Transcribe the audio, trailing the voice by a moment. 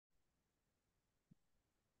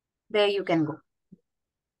There you can go.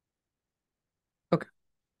 Okay.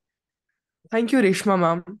 Thank you, Reshma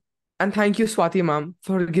ma'am, and thank you, Swati ma'am,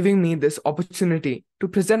 for giving me this opportunity to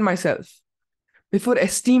present myself before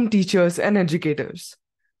esteemed teachers and educators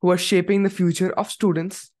who are shaping the future of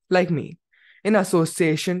students like me in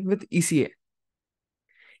association with ECA.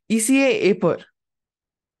 ECA-APER.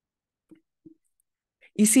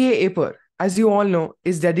 ECA-APER, as you all know,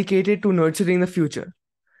 is dedicated to nurturing the future,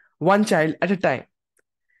 one child at a time.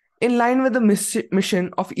 In line with the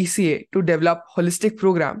mission of ECA to develop holistic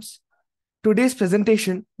programs, today's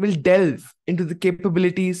presentation will delve into the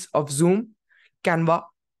capabilities of Zoom, CANVA,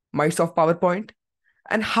 Microsoft PowerPoint,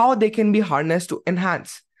 and how they can be harnessed to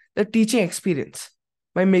enhance the teaching experience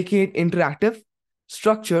by making it interactive,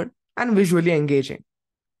 structured, and visually engaging.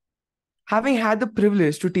 Having had the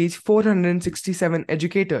privilege to teach 467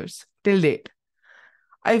 educators till date,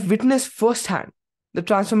 I've witnessed firsthand the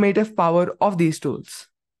transformative power of these tools.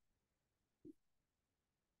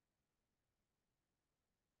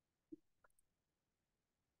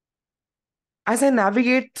 As I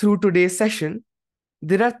navigate through today's session,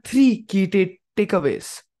 there are three key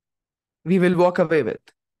takeaways we will walk away with.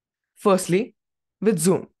 Firstly, with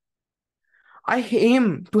Zoom, I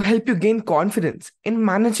aim to help you gain confidence in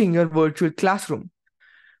managing your virtual classroom,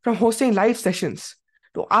 from hosting live sessions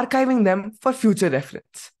to archiving them for future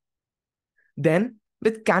reference. Then,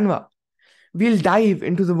 with Canva, we'll dive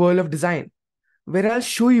into the world of design, where I'll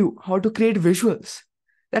show you how to create visuals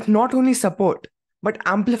that not only support but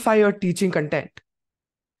amplify your teaching content.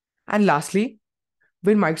 And lastly,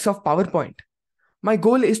 with Microsoft PowerPoint, my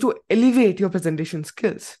goal is to elevate your presentation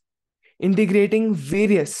skills, integrating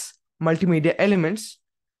various multimedia elements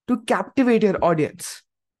to captivate your audience.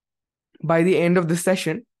 By the end of the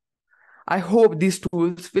session, I hope these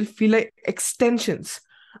tools will feel like extensions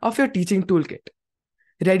of your teaching toolkit,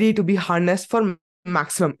 ready to be harnessed for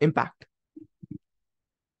maximum impact.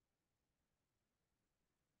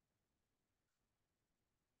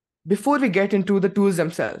 Before we get into the tools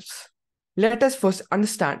themselves, let us first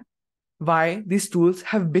understand why these tools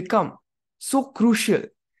have become so crucial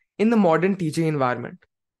in the modern teaching environment.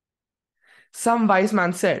 Some wise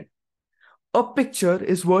man said, "A picture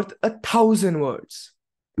is worth 1,000 words."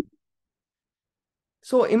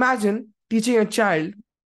 So imagine teaching a child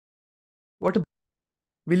what a,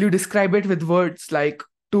 will you describe it with words like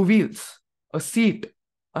two wheels, a seat,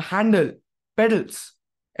 a handle, pedals,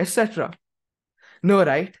 etc.? No,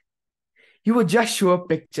 right? You would just show a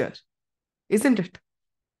picture, isn't it?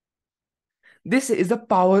 This is the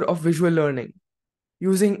power of visual learning.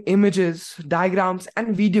 Using images, diagrams,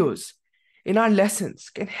 and videos in our lessons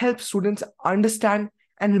can help students understand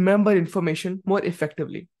and remember information more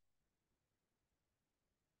effectively.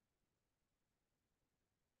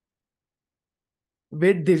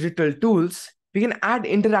 With digital tools, we can add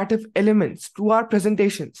interactive elements to our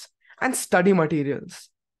presentations and study materials.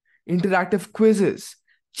 Interactive quizzes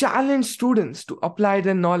challenge students to apply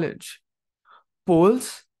their knowledge.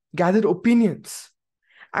 Polls gather opinions,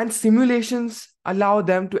 and simulations allow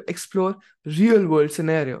them to explore real world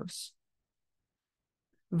scenarios.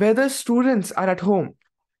 Whether students are at home,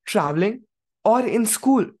 traveling, or in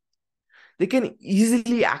school, they can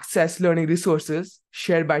easily access learning resources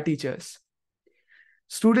shared by teachers.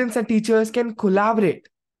 Students and teachers can collaborate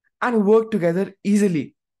and work together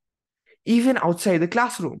easily, even outside the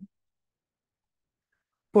classroom.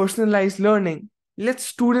 Personalized learning lets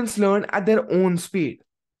students learn at their own speed.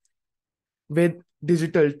 With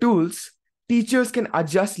digital tools, teachers can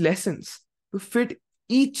adjust lessons to fit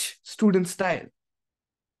each student's style.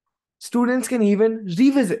 Students can even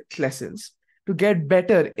revisit lessons to get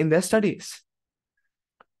better in their studies.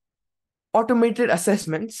 Automated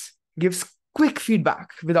assessments gives quick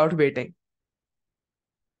feedback without waiting.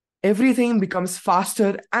 Everything becomes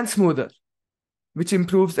faster and smoother, which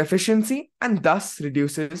improves efficiency and thus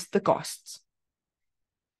reduces the costs.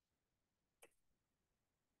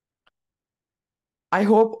 I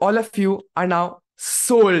hope all of you are now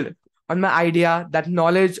sold on my idea that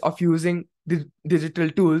knowledge of using digital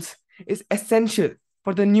tools is essential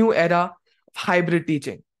for the new era of hybrid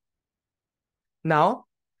teaching. Now,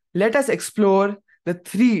 let us explore the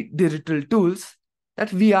three digital tools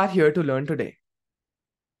that we are here to learn today.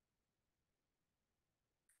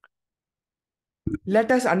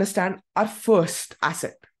 Let us understand our first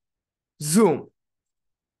asset, Zoom.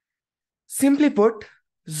 Simply put,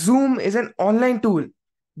 Zoom is an online tool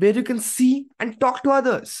where you can see and talk to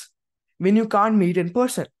others when you can't meet in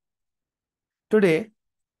person. Today,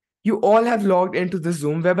 you all have logged into the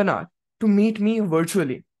Zoom webinar to meet me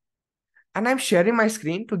virtually, and I'm sharing my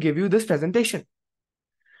screen to give you this presentation.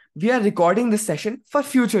 We are recording this session for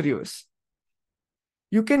future use.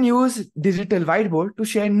 You can use digital whiteboard to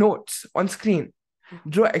share notes on screen,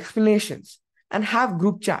 draw explanations, and have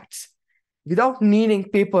group chats without needing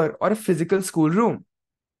paper or a physical schoolroom.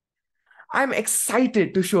 I'm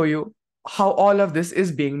excited to show you how all of this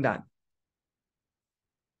is being done.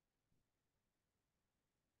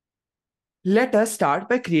 Let us start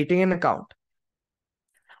by creating an account.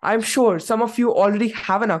 I'm sure some of you already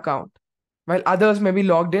have an account, while others may be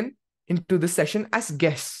logged in into this session as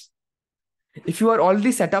guests. If you are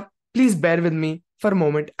already set up, please bear with me for a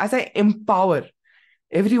moment as I empower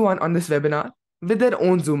everyone on this webinar with their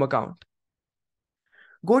own Zoom account.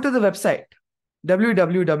 Go to the website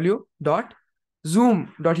www.zoom.us.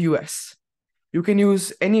 You can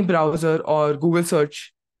use any browser or Google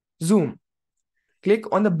search Zoom.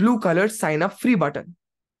 Click on the blue colored sign up free button.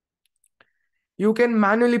 You can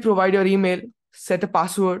manually provide your email, set a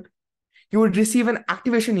password. You would receive an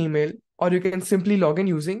activation email, or you can simply log in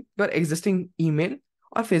using your existing email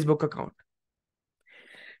or Facebook account.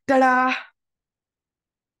 Ta-da!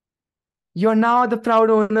 You're now the proud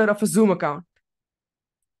owner of a Zoom account.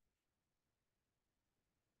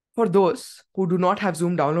 For those who do not have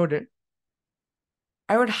Zoom downloaded,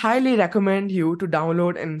 I would highly recommend you to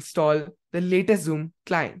download and install the latest Zoom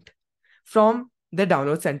client from the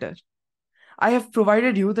download center. I have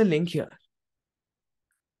provided you the link here.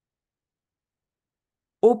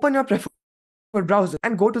 Open your preferred browser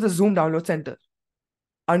and go to the Zoom download center.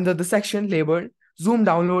 Under the section labeled Zoom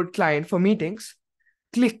download client for meetings,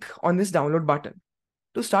 click on this download button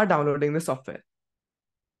to start downloading the software.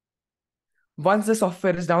 Once the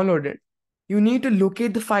software is downloaded, you need to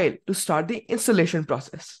locate the file to start the installation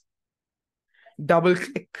process.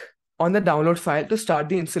 Double-click on the download file to start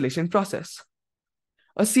the installation process.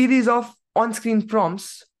 A series of on-screen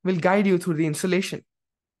prompts will guide you through the installation.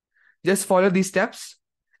 Just follow these steps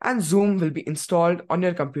and Zoom will be installed on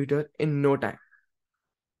your computer in no time.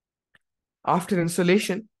 After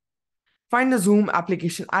installation, find the Zoom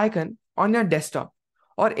application icon on your desktop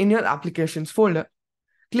or in your applications folder.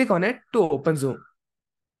 Click on it to open Zoom.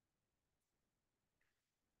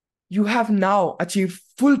 You have now achieved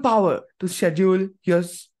full power to schedule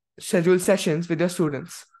sessions with your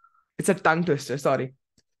students. It's a tongue twister, sorry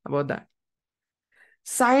about that.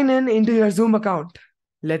 Sign in into your Zoom account.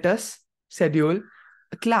 Let us schedule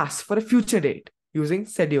a class for a future date using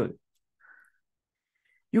schedule.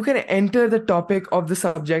 You can enter the topic of the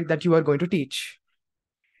subject that you are going to teach.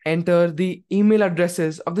 Enter the email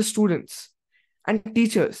addresses of the students and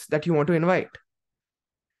teachers that you want to invite.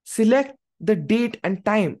 Select the date and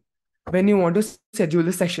time when you want to schedule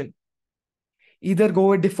the session. Either go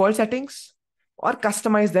with default settings or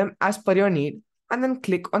customize them as per your need and then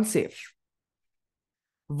click on save.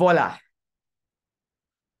 Voila!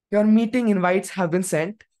 Your meeting invites have been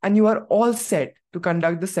sent and you are all set to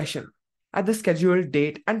conduct the session at the scheduled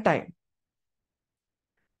date and time.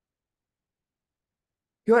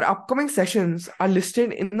 Your upcoming sessions are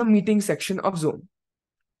listed in the meeting section of Zoom.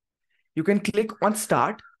 You can click on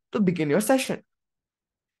Start to begin your session.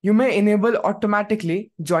 You may enable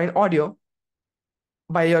automatically join audio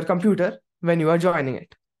by your computer when you are joining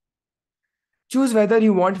it. Choose whether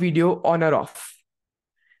you want video on or off.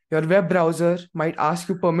 Your web browser might ask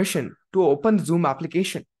you permission to open the Zoom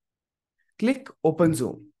application. Click Open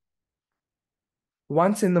Zoom.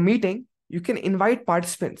 Once in the meeting, you can invite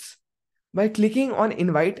participants by clicking on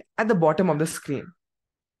Invite at the bottom of the screen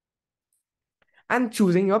and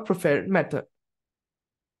choosing your preferred method.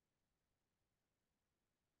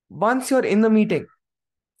 Once you're in the meeting,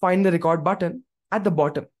 find the record button at the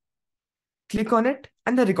bottom. Click on it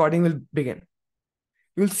and the recording will begin.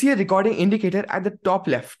 You'll see a recording indicator at the top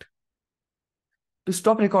left. To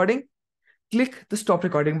stop recording, click the Stop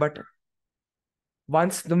Recording button.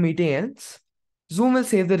 Once the meeting ends, Zoom will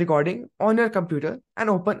save the recording on your computer and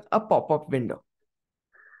open a pop-up window.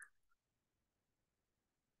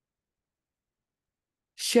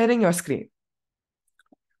 Sharing your screen.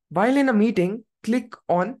 While in a meeting, click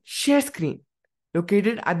on Share Screen,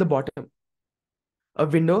 located at the bottom. A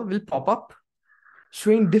window will pop up,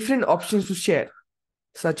 showing different options to share,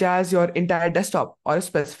 such as your entire desktop or a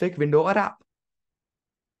specific window or app.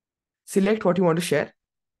 Select what you want to share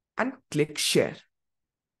and click Share.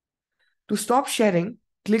 To stop sharing,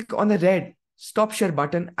 click on the red Stop Share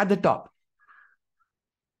button at the top.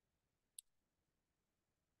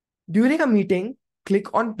 During a meeting,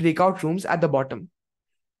 click on Breakout Rooms at the bottom.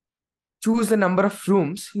 Choose the number of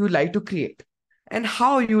rooms you would like to create and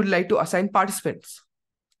how you would like to assign participants.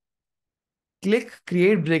 Click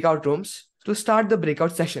Create Breakout Rooms to start the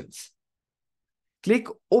breakout sessions. Click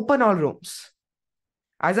Open All Rooms.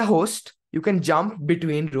 As a host, you can jump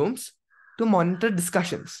between rooms to monitor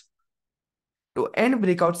discussions. To end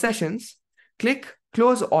breakout sessions, click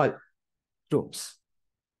Close All Rooms.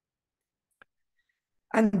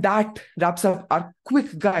 And that wraps up our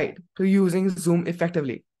quick guide to using Zoom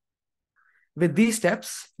effectively. With these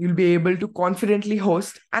steps, you'll be able to confidently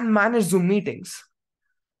host and manage Zoom meetings.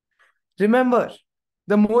 Remember,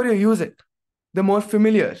 the more you use it, the more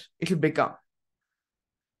familiar it will become.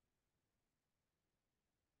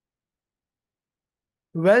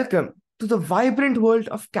 Welcome to the vibrant world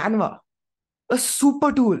of Canva, a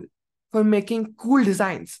super tool for making cool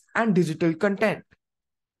designs and digital content.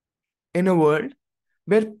 In a world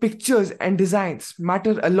where pictures and designs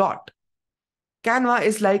matter a lot, Canva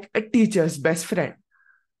is like a teacher's best friend.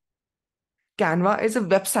 Canva is a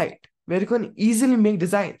website where you can easily make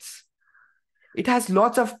designs. It has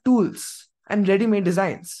lots of tools and ready made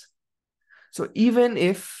designs. So, even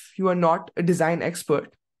if you are not a design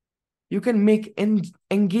expert, you can make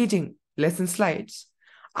engaging lesson slides,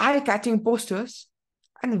 eye catching posters,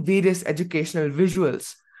 and various educational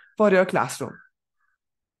visuals for your classroom.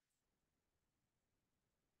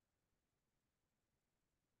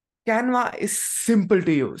 Canva is simple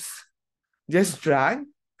to use. Just drag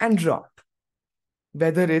and drop.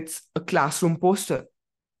 Whether it's a classroom poster,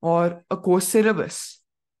 or a course syllabus,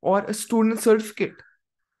 or a student certificate,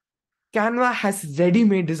 Canva has ready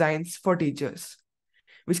made designs for teachers,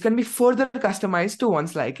 which can be further customized to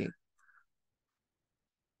one's liking.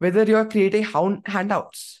 Whether you're creating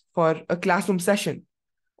handouts for a classroom session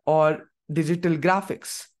or digital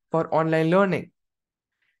graphics for online learning,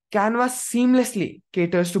 Canva seamlessly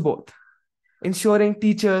caters to both, ensuring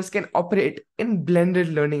teachers can operate in blended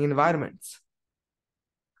learning environments.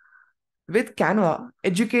 With Canva,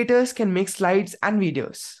 educators can make slides and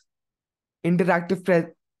videos,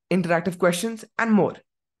 interactive questions, and more,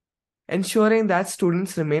 ensuring that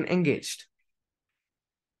students remain engaged.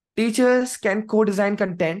 Teachers can co-design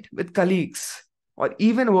content with colleagues or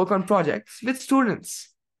even work on projects with students,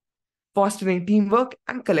 fostering teamwork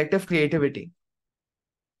and collective creativity.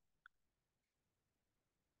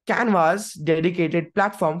 Canva's dedicated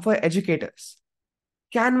platform for educators.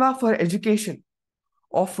 Canva for Education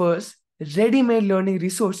offers ready-made learning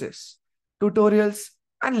resources, tutorials,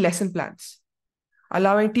 and lesson plans,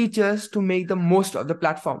 allowing teachers to make the most of the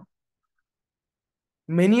platform.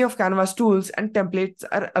 Many of Canva's tools and templates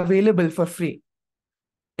are available for free,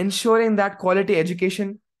 ensuring that quality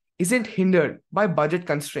education isn't hindered by budget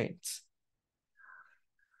constraints.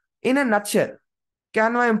 In a nutshell,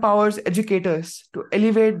 Canva empowers educators to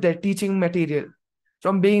elevate their teaching material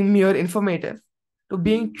from being mere informative to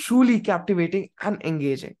being truly captivating and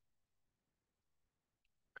engaging.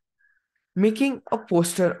 Making a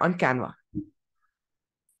poster on Canva.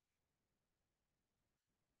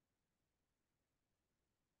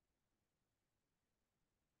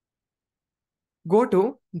 Go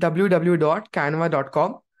to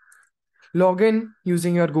www.canva.com, log in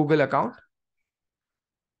using your Google account.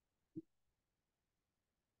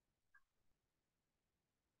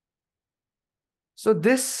 So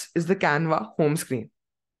this is the Canva home screen.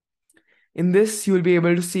 In this, you will be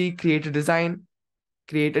able to see create a design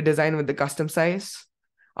with the custom size,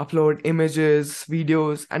 upload images,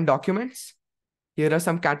 videos, and documents. Here are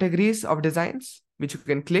some categories of designs which you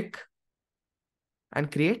can click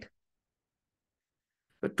and create.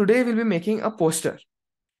 But today we'll be making a poster.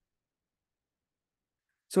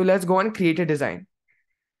 So let's go and create a design.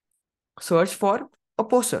 Search for a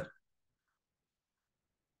poster.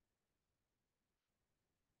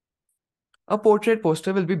 A portrait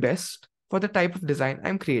poster will be best for the type of design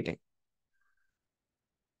I'm creating.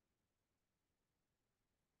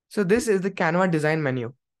 So this is the Canva design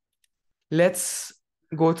menu. Let's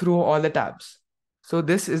go through all the tabs. So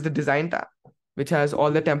this is the design tab, which has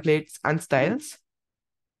all the templates and styles.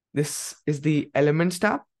 This is the elements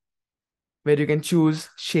tab, where you can choose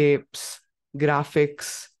shapes,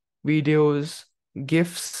 graphics, videos,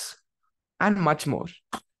 GIFs, and much more.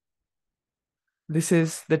 This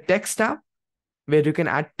is the text tab, where you can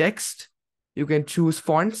add text. You can choose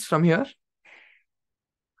fonts from here.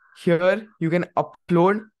 Here, you can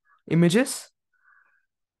upload images.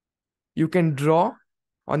 You can draw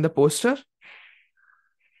on the poster,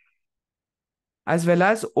 as well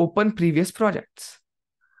as open previous projects.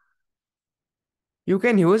 You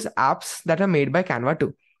can use apps that are made by Canva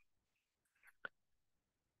too.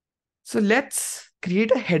 So let's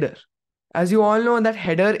create a header. As you all know, that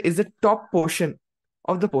header is the top portion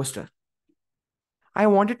of the poster. I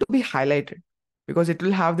want it to be highlighted because it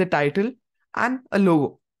will have the title and a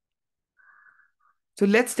logo. So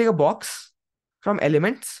let's take a box from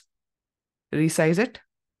elements, resize it,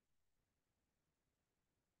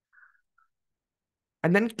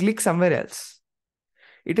 and then click somewhere else.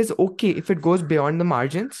 It is okay if it goes beyond the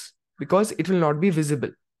margins because it will not be visible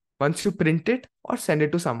once you print it or send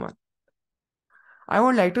it to someone. I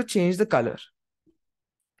would like to change the color.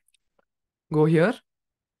 Go here,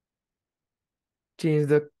 change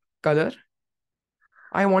the color.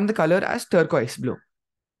 I want the color as turquoise blue.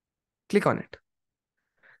 Click on it.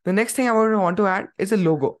 The next thing I would want to add is a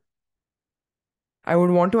logo. I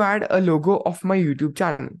would want to add a logo of my YouTube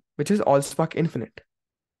channel, which is Allspark Infinite.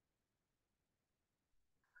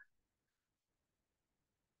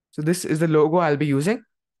 So this is the logo I'll be using.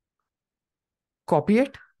 Copy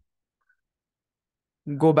it,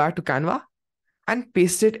 go back to Canva and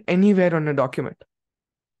paste it anywhere on a document.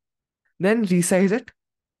 Then resize it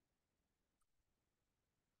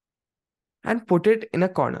and put it in a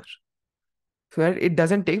corner so that it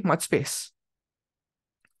doesn't take much space.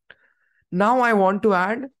 Now I want to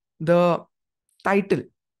add the title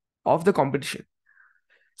of the competition.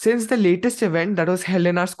 Since the latest event that was held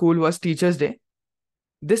in our school was Teachers' Day,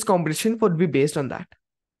 this competition would be based on that.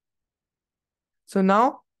 So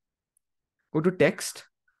now go to text,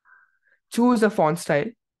 choose a font style.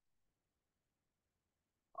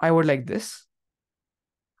 I would like this.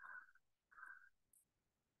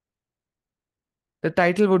 The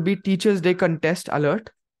title would be Teachers' Day Contest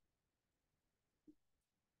Alert.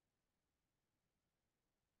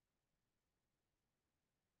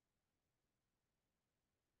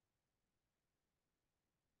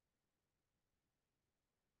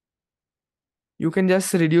 You can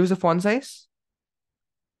just reduce the font size.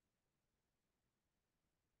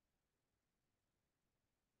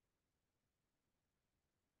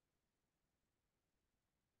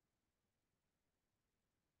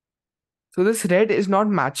 So this red is not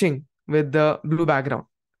matching with the blue background.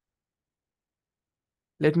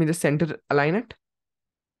 Let me just center align it.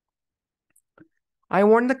 I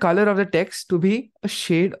want the color of the text to be a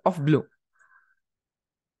shade of blue.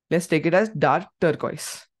 Let's take it as dark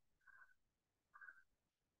turquoise.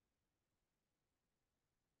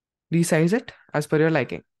 Resize it as per your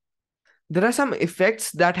liking. There are some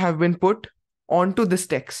effects that have been put onto this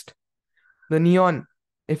text. The neon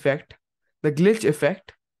effect, the glitch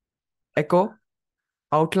effect, echo,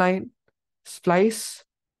 outline, splice,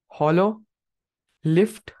 hollow,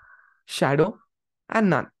 lift, shadow, and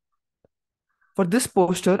none. For this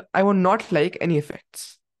poster, I would not like any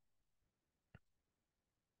effects.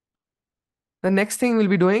 The next thing we'll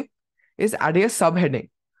be doing is adding a subheading.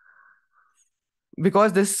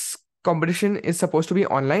 Because this competition is supposed to be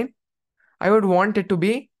online, I would want it to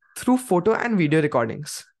be through photo and video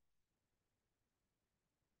recordings.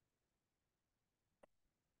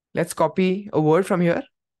 Let's copy a word from here,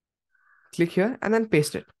 click here, and then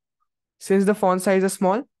paste it. Since the font size is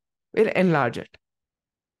small, we'll enlarge it.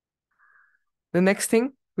 The next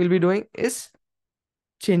thing we'll be doing is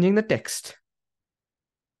changing the text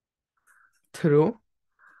through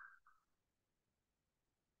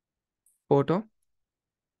photo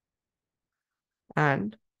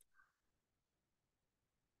and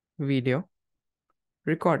video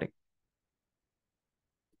recording.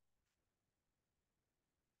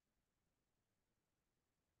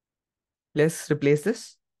 Let's replace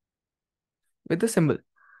this with the symbol.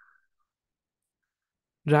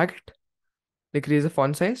 Drag it, decrease the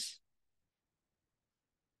font size,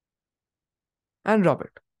 and drop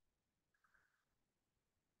it.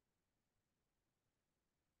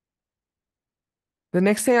 The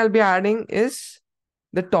next thing I'll be adding is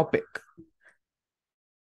the topic.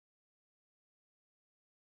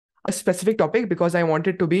 A specific topic because I want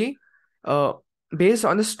it to be based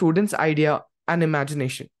on the student's idea and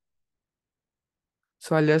imagination.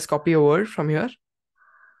 So I'll just copy a word from here,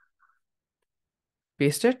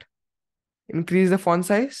 paste it, increase the font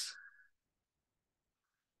size,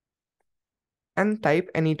 and type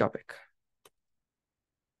any topic.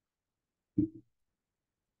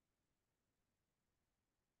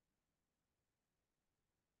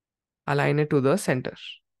 Align it to the center.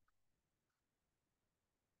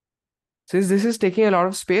 Since this is taking a lot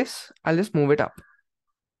of space, I'll just move it up.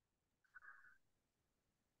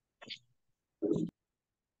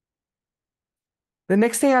 The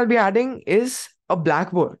next thing I'll be adding is a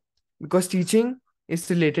blackboard because teaching is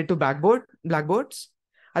related to blackboards.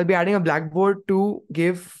 I'll be adding a blackboard to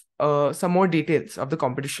give some more details of the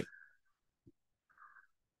competition.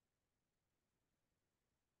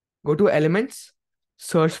 Go to elements,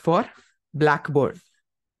 search for blackboard.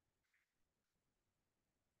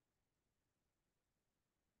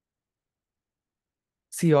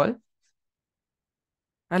 See all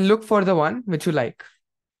and look for the one which you like.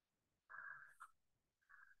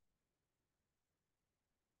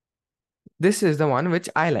 This is the one which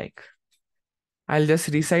I like. I'll just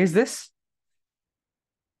resize this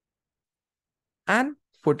and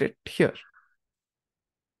put it here.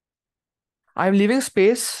 I'm leaving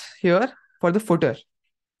space here for the footer.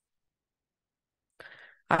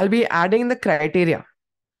 I'll be adding the criteria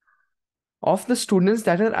of the students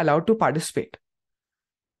that are allowed to participate.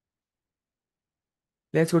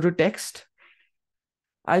 Let's go to text.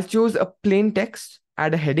 I'll choose a plain text,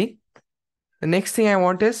 add a heading. The next thing I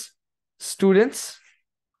want is students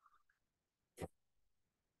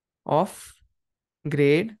of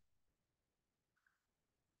grade.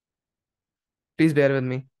 Please bear with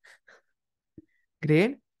me.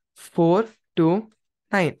 Grade 4 to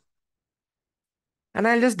 9. And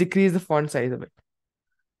I'll just decrease the font size a bit.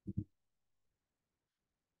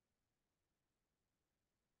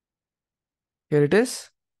 Here it is.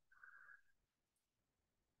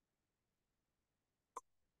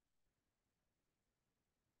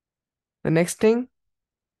 The next thing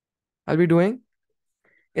I'll be doing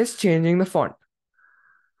is changing the font.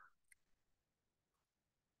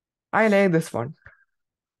 I like this font.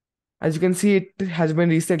 As you can see, it has been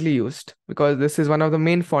recently used because this is one of the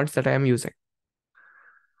main fonts that I am using.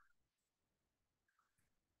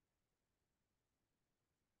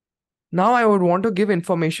 Now I would want to give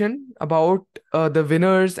information about the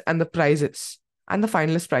winners and the prizes and the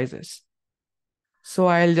finalist prizes. So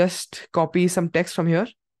I'll just copy some text from here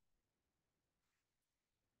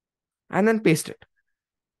and then paste it.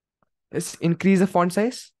 Let's increase the font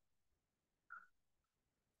size.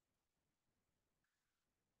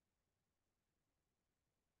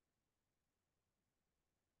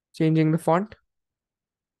 Changing the font.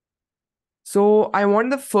 So I want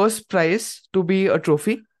the first prize to be a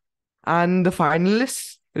trophy and the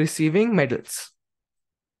finalists receiving medals.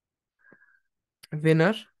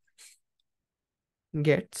 Winner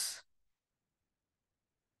gets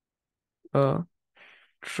a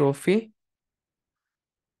trophy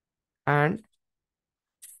and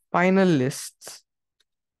finalists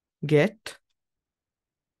get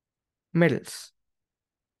medals.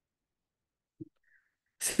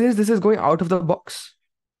 Since this is going out of the box,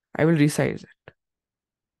 I will resize it.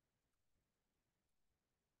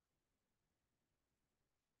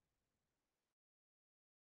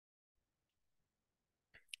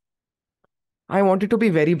 I want it to be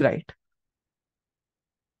very bright.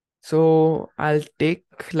 So I'll take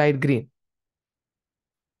light green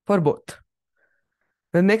for both.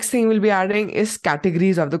 The next thing we'll be adding is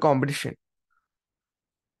categories of the competition.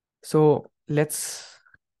 So let's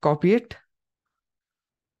copy it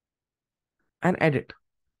and edit.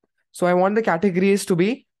 So I want the categories to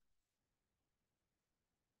be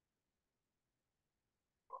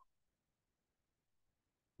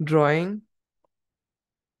drawing,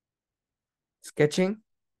 sketching,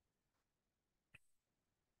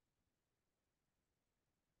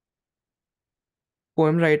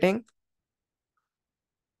 poem writing,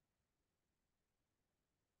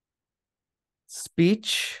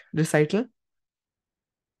 speech recital,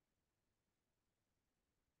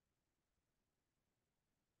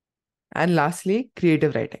 and lastly,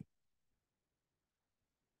 creative writing.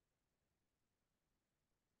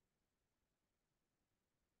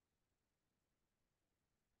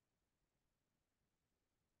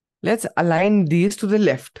 Let's align these to the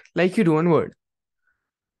left like you do in Word.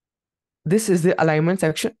 This is the alignment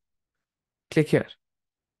section. Click here.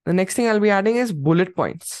 The next thing I'll be adding is bullet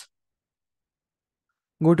points.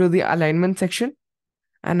 Go to the alignment section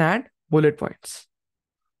and add bullet points.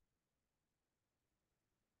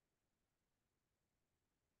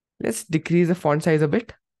 Let's decrease the font size a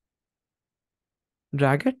bit.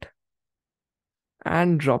 Drag it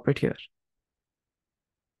and drop it here.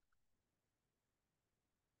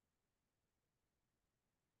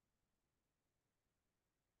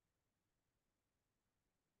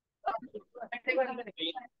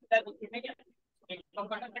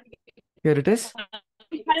 Here it is.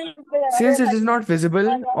 Since it is not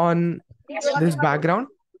visible on this background,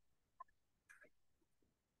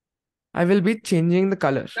 I will be changing the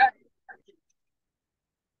color.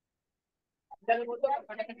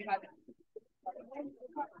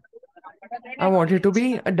 I want it to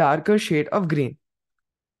be a darker shade of green.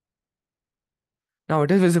 Now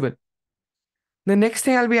it is visible. The next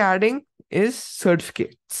thing I'll be adding is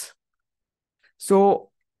certificates.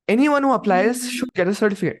 So anyone who applies should get a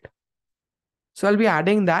certificate. So I'll be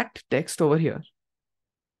adding that text over here.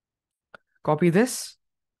 Copy this,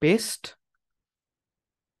 paste.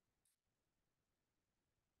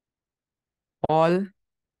 All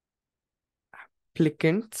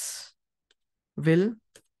applicants will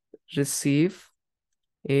receive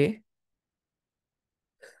a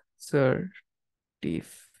certificate.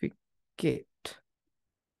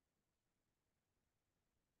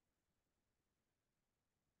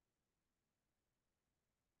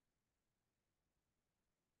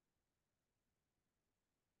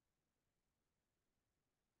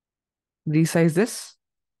 Resize this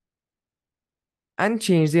and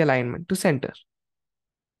change the alignment to center.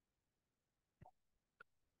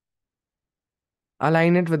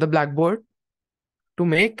 Align it with the blackboard to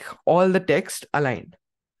make all the text aligned.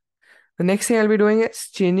 The next thing I'll be doing is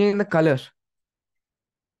changing the color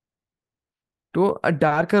to a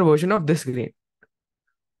darker version of this green.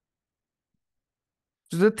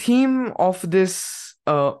 So the theme of this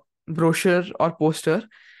brochure or poster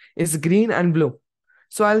is green and blue.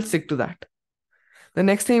 So I'll stick to that. The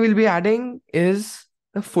next thing we'll be adding is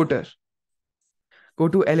the footer. Go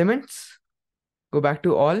to elements, go back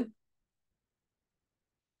to all,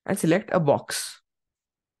 and select a box.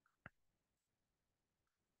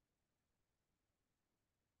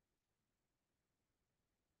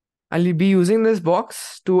 I'll be using this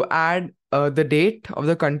box to add the date of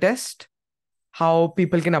the contest, how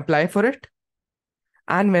people can apply for it,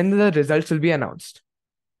 and when the results will be announced.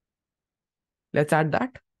 Let's add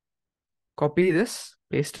that. Copy this,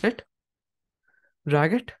 paste it,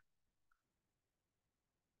 drag it.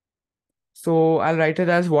 So I'll write it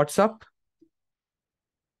as WhatsApp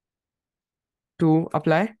to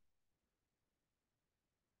apply.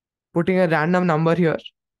 Putting a random number here.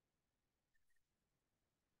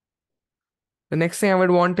 The next thing I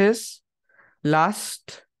would want is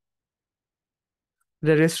last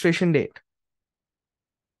registration date.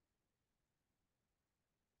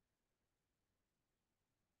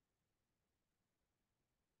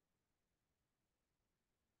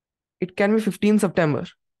 It can be 15 September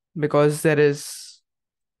because there is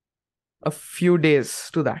a few days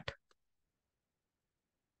to that.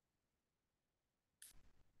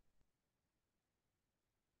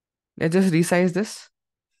 Let's just resize this.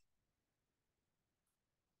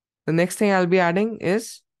 The next thing I'll be adding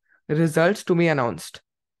is results to be announced.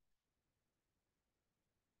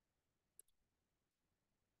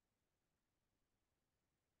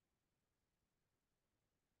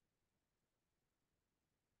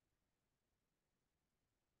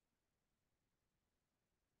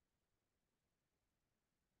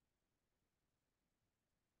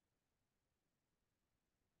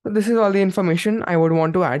 So this is all the information I would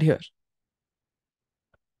want to add here.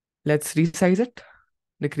 Let's resize it,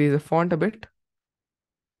 decrease the font a bit,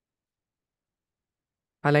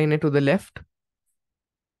 align it to the left.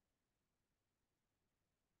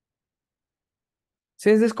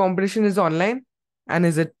 Since this competition is online and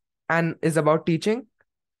is about teaching,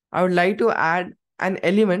 I would like to add an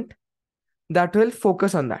element that will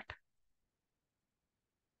focus on that.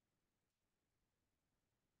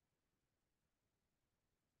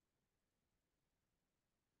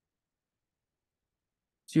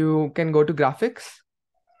 So you can go to graphics,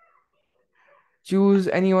 choose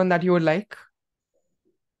anyone that you would like.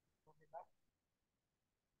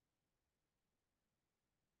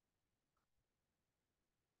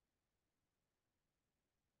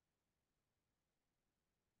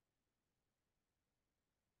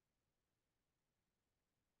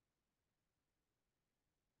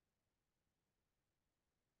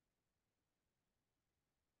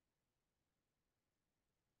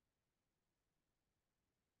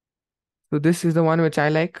 So this is the one which I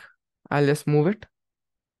like. I'll just move it.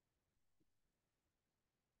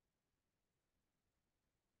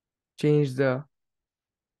 Change the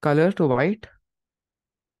color to white.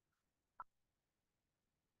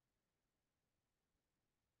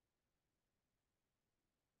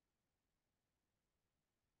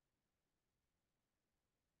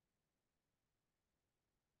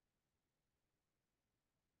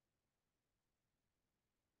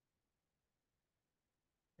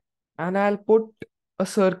 And I'll put a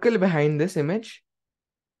circle behind this image.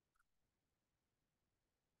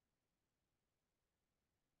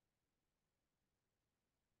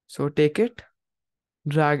 So take it,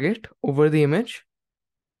 drag it over the image,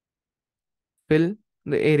 fill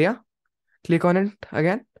the area, click on it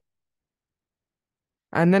again,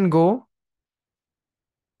 and then go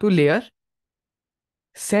to layer,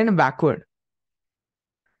 send backward.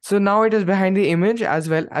 So now it is behind the image as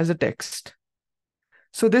well as the text.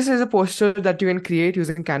 So this is a poster that you can create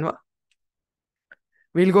using Canva.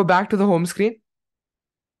 We'll go back to the home screen.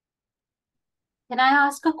 Can I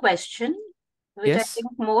ask a question, which I Yes. think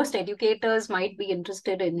most educators might be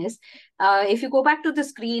interested in is, if you go back to the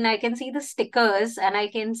screen, I can see the stickers and I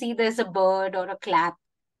can see there's a bird or a clap,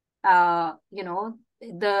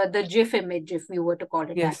 the GIF image, if you were to call it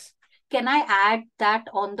that. Yes. Can I add that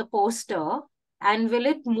on the poster and will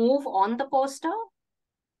it move on the poster?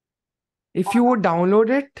 If you would download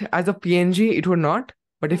it as a PNG, it would not.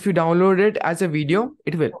 But if you download it as a video,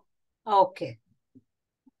 it will. Okay.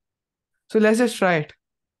 So let's just try it.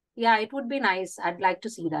 Yeah, it would be nice. I'd like to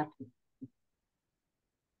see that.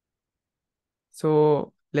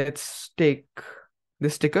 So let's take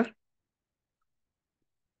this sticker,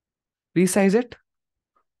 resize it.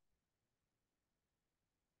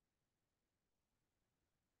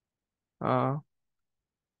 Uh,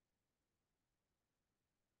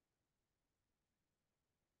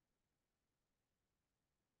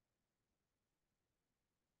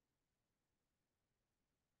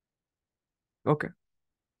 okay,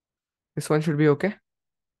 this one should be okay.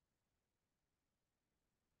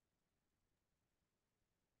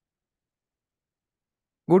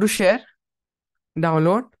 Go to share,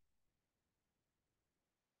 download.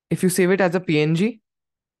 If you save it as a PNG,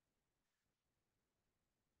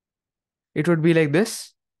 it would be like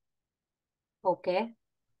this. Okay.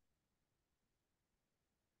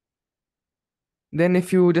 Then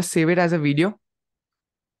if you just save it as a video,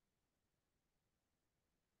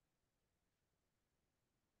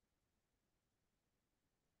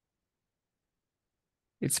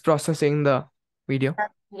 it's processing the video.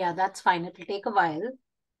 Yeah, that's fine. It'll take a while.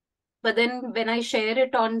 But then when I share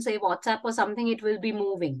it on, say, WhatsApp or something, it will be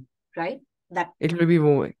moving, right? That It will be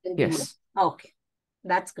moving. will be moving. Yes. Okay.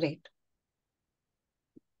 That's great.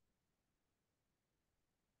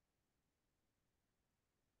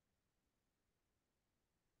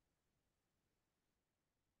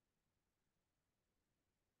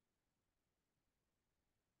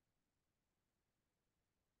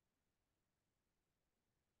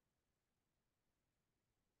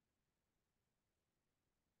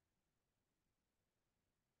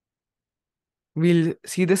 We'll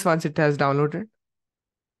see this once it has downloaded.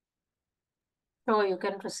 So you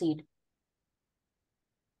can proceed.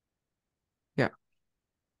 Yeah.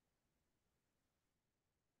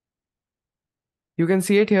 You can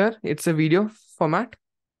see it here. It's a video format.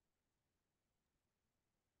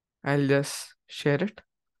 I'll just share it.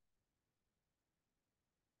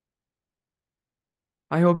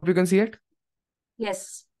 I hope you can see it.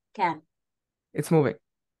 Yes, can. It's moving.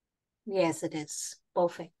 Yes, it is.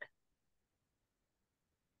 Perfect.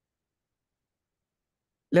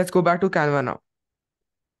 Let's go back to Canva now.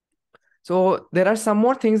 So there are some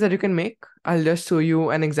more things that you can make. I'll just show you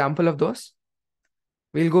an example of those.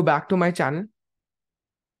 We'll go back to my channel.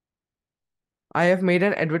 I have made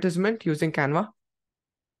an advertisement using Canva.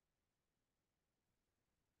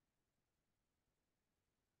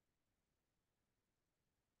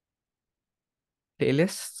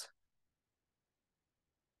 Playlists.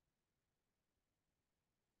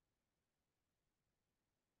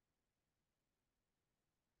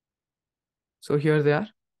 So here they are.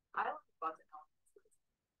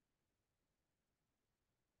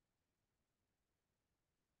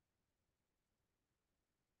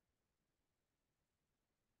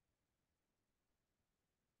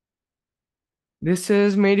 This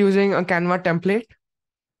is made using a Canva template.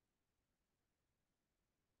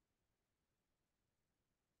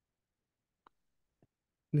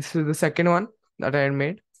 This is the second one that I had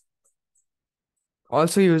made.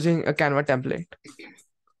 Also using a Canva template.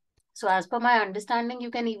 So as per my understanding, you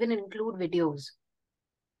can even include videos.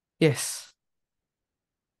 Yes.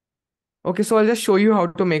 Okay, so I'll just show you how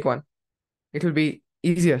to make one. It will be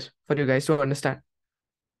easier for you guys to understand.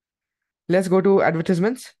 Let's go to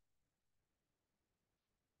advertisements.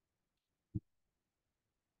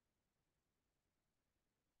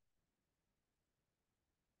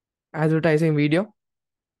 Advertising video.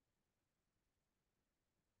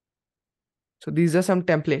 So these are some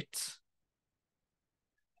templates.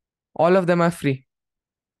 All of them are free.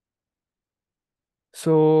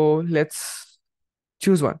 So let's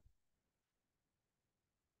choose one.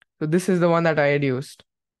 So this is the one that I had used.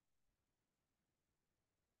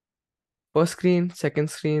 First screen, second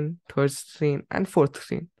screen, third screen, and fourth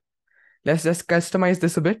screen. Let's just customize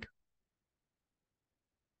this a bit.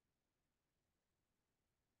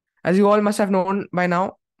 As you all must have known by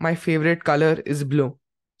now, my favorite color is blue.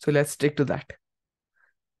 So let's stick to that.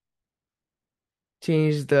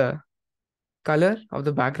 Change the color of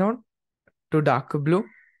the background to dark blue.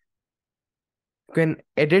 You can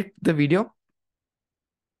edit the video.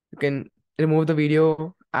 You can remove the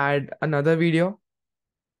video, add another video.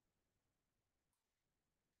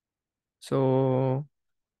 So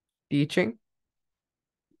teaching.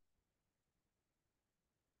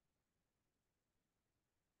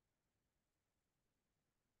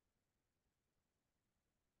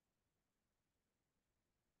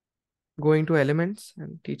 Going to elements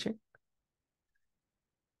and teaching.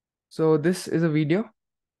 So this is a video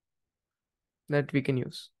that we can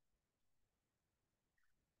use.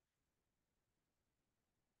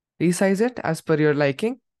 Resize it as per your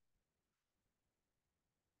liking.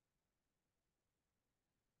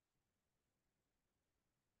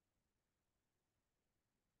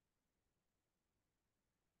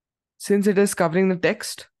 Since it is covering the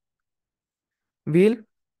text, we'll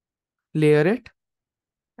layer it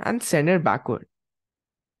and send it backward.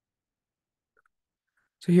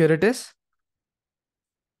 So here it is.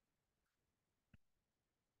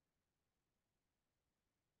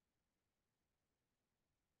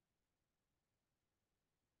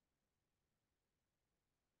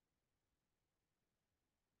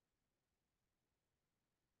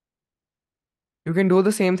 You can do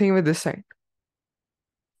the same thing with this side.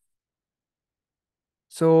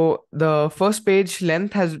 So the first page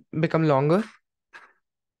length has become longer.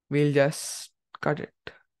 We'll just cut it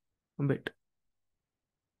a bit.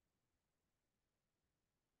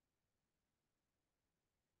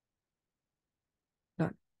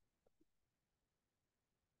 Done.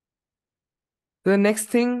 The next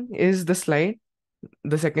thing is the slide,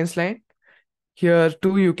 the second slide. Here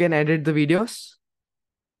too, you can edit the videos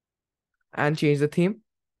and change the theme.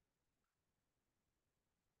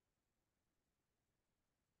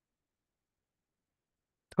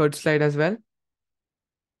 Third slide as well.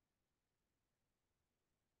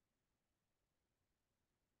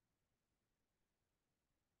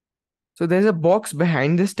 So there's a box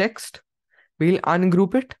behind this text. We'll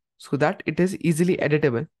ungroup it so that it is easily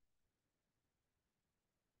editable.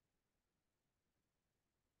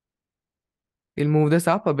 We'll move this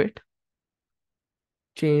up a bit.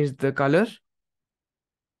 Change the color.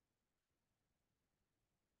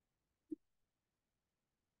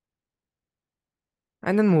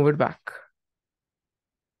 And then move it back.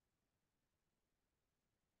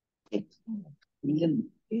 Here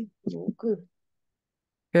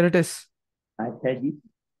it is.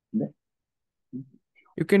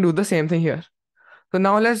 You can do the same thing here. So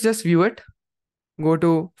now let's just view it. Go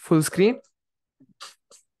to full screen.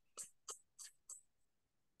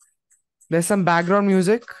 There's some background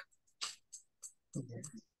music.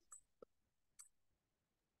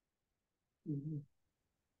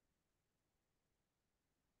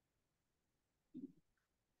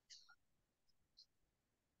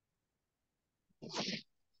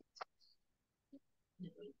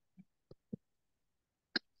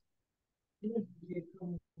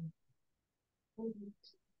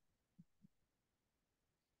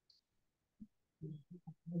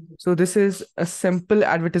 So this is a simple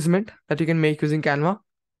advertisement that you can make using Canva.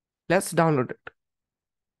 Let's download it.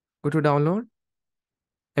 Go to download,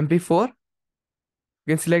 MP4.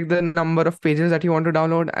 You can select the number of pages that you want to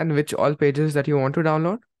download and which all pages that you want to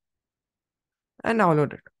download and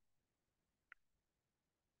download it.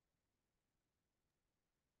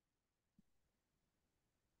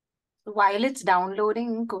 While it's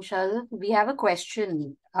downloading, Kushal, we have a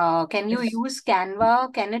question. Can you Yes. use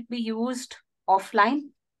Canva? Can it be used offline?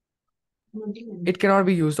 It cannot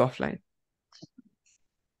be used offline.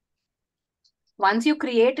 Once you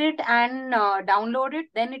create it and download it,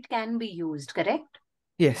 then it can be used, correct?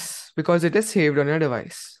 Yes, because it is saved on your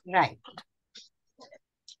device. Right.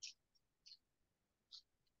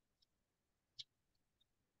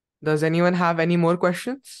 Does anyone have any more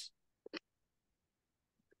questions?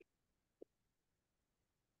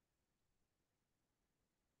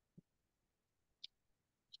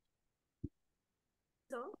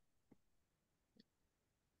 Sir,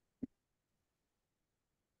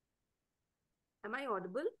 am I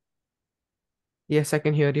audible? Yes, I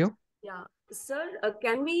can hear you. Yeah. Sir,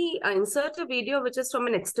 can we insert a video which is from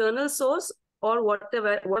an external source or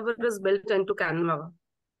whatever is built into Canva?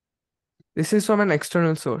 This is from an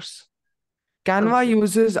external source. Canva Okay.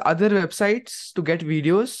 uses other websites to get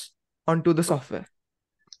videos onto the software.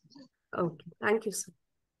 Okay. Thank you, sir.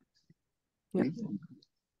 Yeah.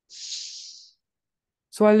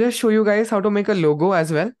 So I'll just show you guys how to make a logo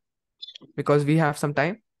as well, because we have some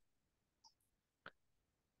time.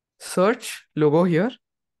 Search logo here.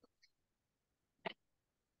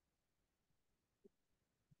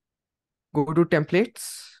 Go to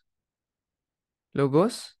templates,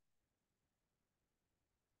 logos.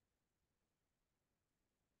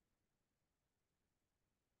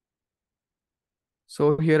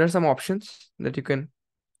 So here are some options that you can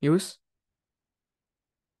use.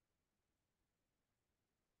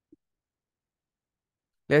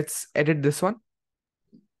 Let's edit this one.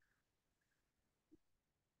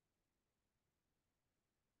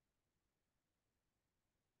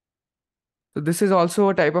 So this is also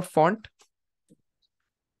a type of font.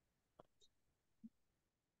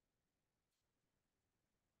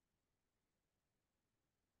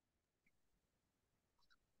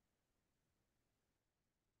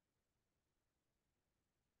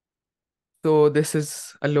 So this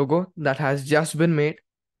is a logo that has just been made.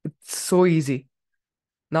 It's so easy.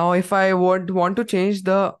 Now, if I would want to change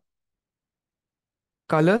the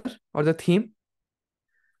color or the theme,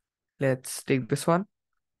 Let's take this one.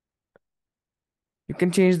 You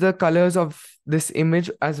can change the colors of this image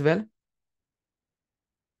as well,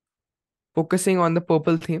 focusing on the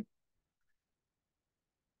purple theme.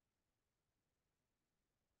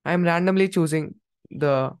 I'm randomly choosing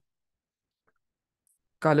the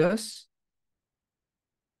colors.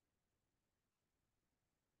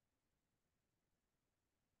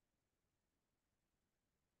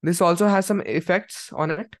 This also has some effects on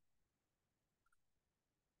it.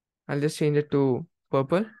 I'll just change it to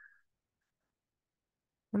purple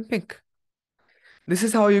and pink. This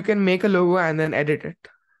is how you can make a logo and then edit it.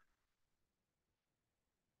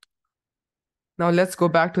 Now let's go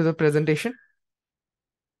back to the presentation.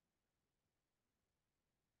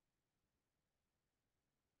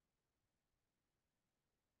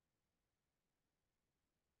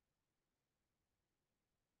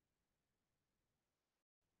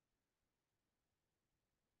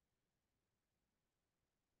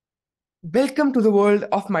 Welcome to the world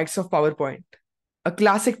of Microsoft PowerPoint, a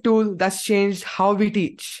classic tool that's changed how we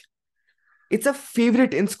teach. It's a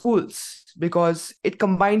favorite in schools because it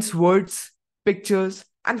combines words, pictures,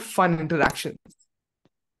 and fun interactions.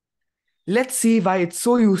 Let's see why it's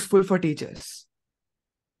so useful for teachers.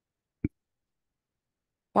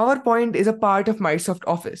 PowerPoint is a part of Microsoft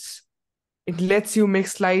Office. It lets you make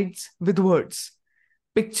slides with words,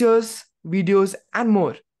 pictures, videos, and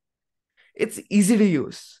more. It's easy to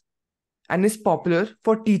use and is popular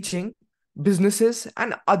for teaching, businesses,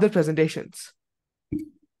 and other presentations.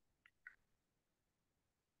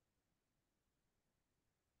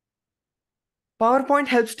 PowerPoint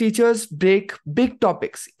helps teachers break big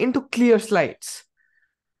topics into clear slides.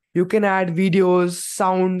 You can add videos,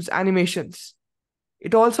 sounds, animations.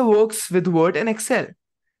 It also works with Word and Excel,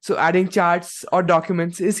 so adding charts or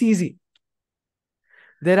documents is easy.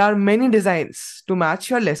 There are many designs to match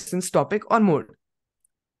your lesson's topic or mood.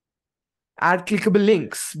 Add clickable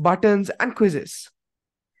links, buttons, and quizzes.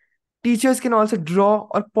 Teachers can also draw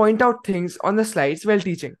or point out things on the slides while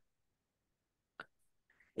teaching.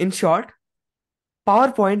 In short,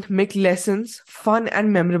 PowerPoint makes lessons fun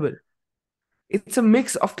and memorable. It's a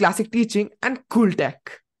mix of classic teaching and cool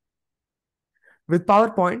tech. With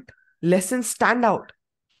PowerPoint, lessons stand out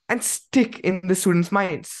and stick in the students'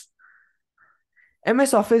 minds.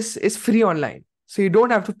 MS Office is free online, so you don't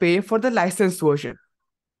have to pay for the licensed version.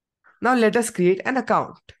 Now let us create an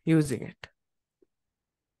account using it.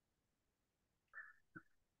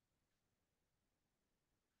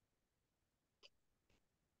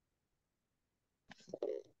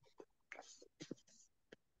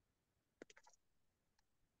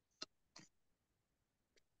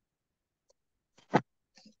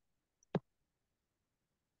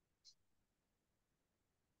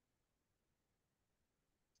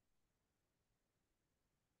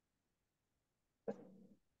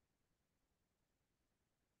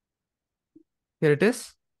 Here it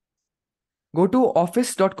is. Go to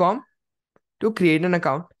office.com to create an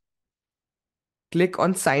account. Click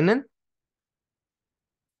on sign in.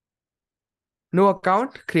 No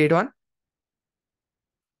account, create one.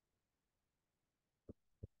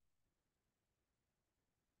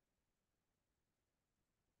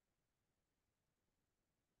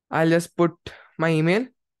 I'll just put my email.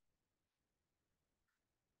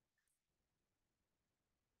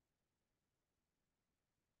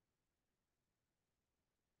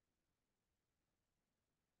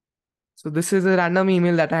 So this is a random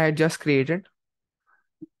email that I had just created.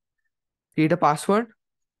 Create a password.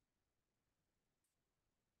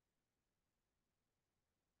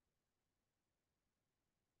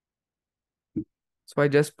 So I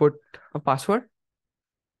just put a password.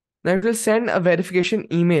 Then it will send a verification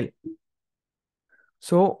email.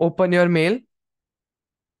 So open your mail.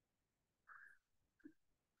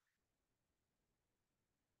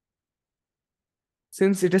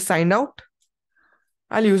 Since it is signed out,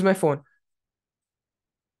 I'll use my phone.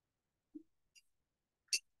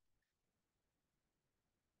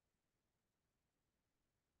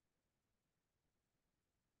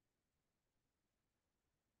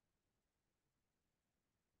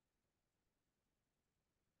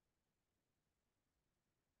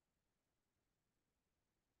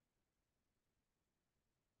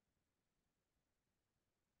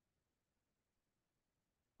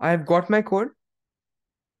 I've got my code.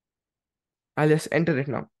 I'll just enter it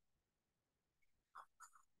now.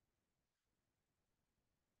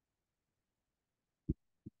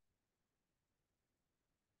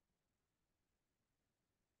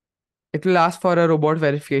 It will ask for a robot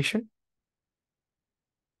verification.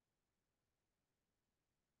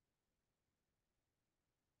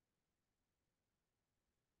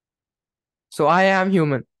 So I am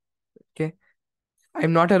human. Okay.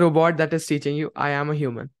 I'm not a robot that is teaching you. I am a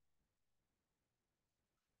human.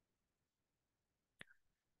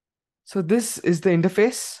 So this is the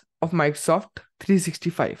interface of Microsoft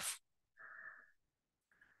 365.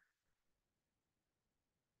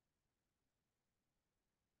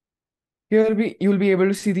 Here you'll be able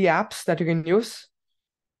to see the apps that you can use.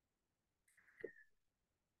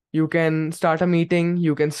 You can start a meeting,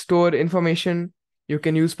 you can store information, you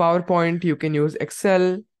can use PowerPoint, you can use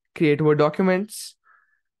Excel, create Word documents.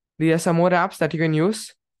 These are some more apps that you can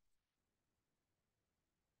use.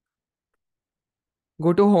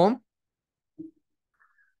 Go to Home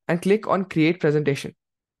and click on Create Presentation.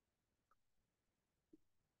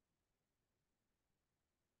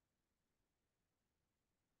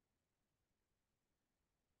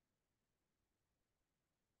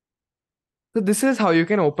 So this is how you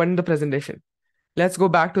can open the presentation. Let's go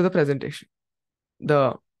back to the presentation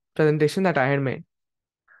that I had made.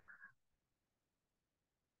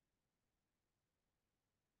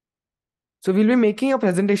 So we'll be making a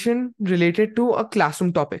presentation related to a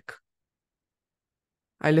classroom topic.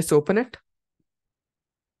 Let's open it.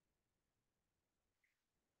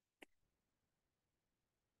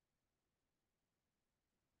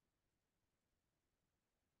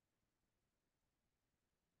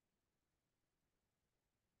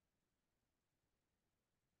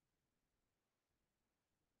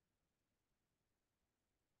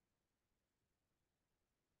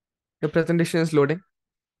 The presentation is loading.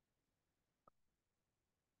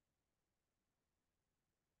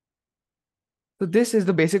 So this is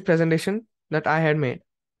the basic presentation that I had made.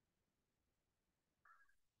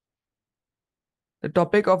 The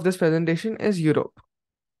topic of this presentation is Europe.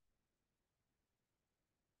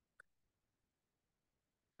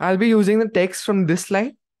 I'll be using the text from this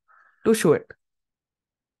slide to show it.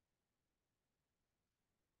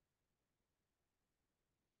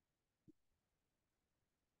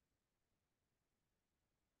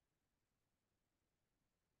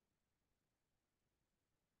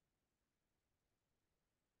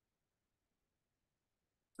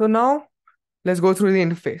 So now let's go through the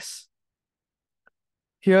interface.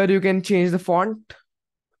 Here you can change the font,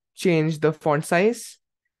 change the font size,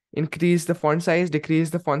 increase the font size, decrease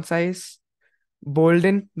the font size,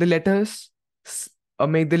 bolden the letters,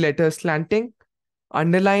 make the letters slanting,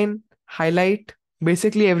 underline, highlight,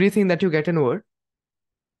 basically everything that you get in Word.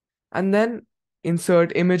 And then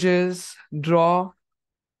insert images, draw.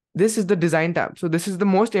 This is the design tab. So this is the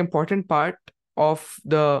most important part of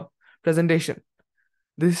the presentation.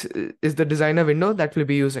 This is the designer window that we'll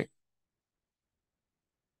be using.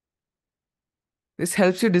 This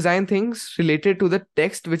helps you design things related to the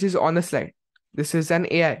text which is on the slide. This is an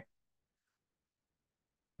AI.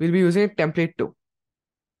 We'll be using a template too.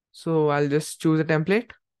 So I'll just choose a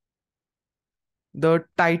template. The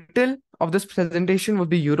title of this presentation would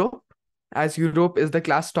be Europe, as Europe is the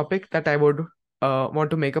class topic that I would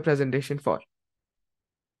want to make a presentation for.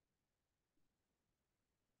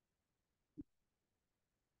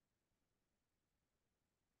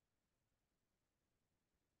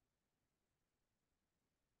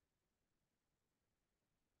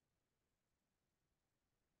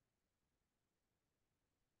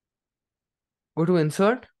 Go to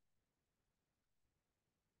Insert,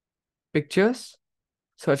 Pictures,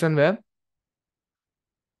 search on web,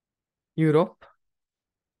 Europe.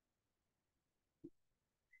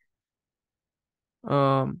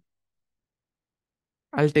 I'll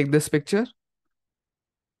take this picture.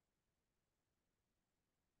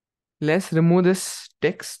 Let's remove this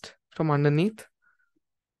text from underneath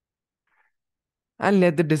and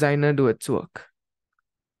let the designer do its work.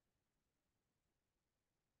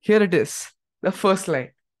 Here it is, the first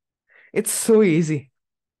line. It's so easy.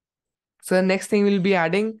 So the next thing we'll be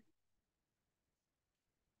adding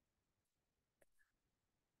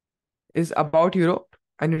is about Europe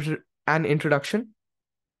and an introduction.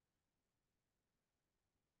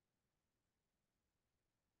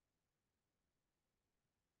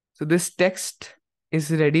 So this text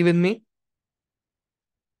is ready with me.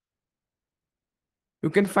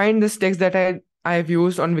 You can find this text that I have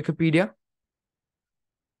used on Wikipedia.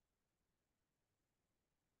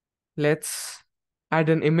 Let's add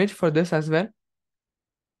an image for this as well.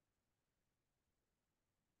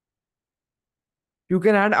 You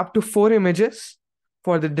can add up to 4 images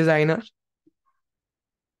for the designer.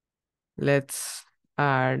 Let's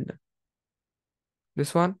add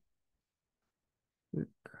this one.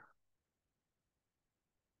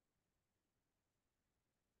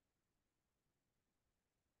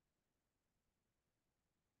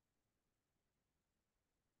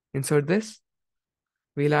 Insert this.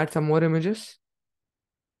 We'll add some more images.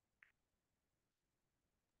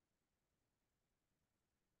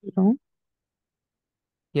 No.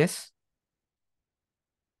 Yes.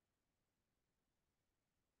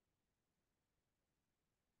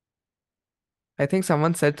 I think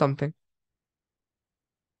someone said something.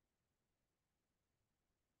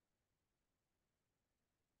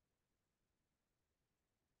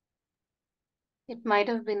 It might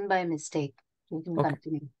have been by mistake. You can Okay.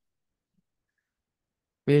 continue.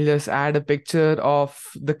 We'll just add a picture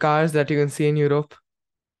of the cars that you can see in Europe.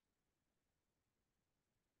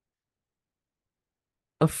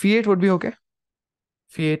 A Fiat would be okay.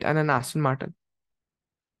 Fiat and an Aston Martin.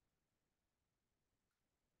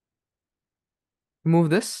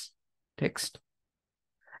 Remove this text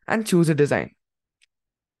and choose a design.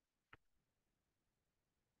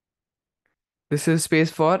 This is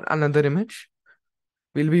space for another image.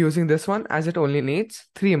 We'll be using this one as it only needs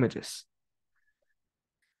 3 images.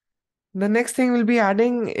 The next thing we'll be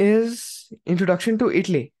adding is introduction to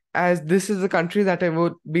Italy, as this is the country that I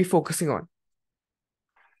would be focusing on.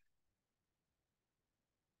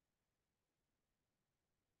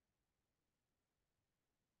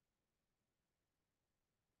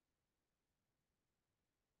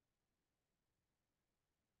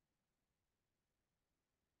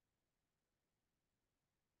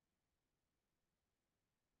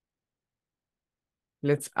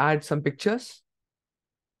 Let's add some pictures.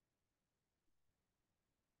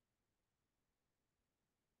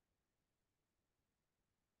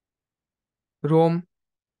 Rome,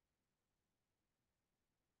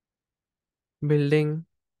 building,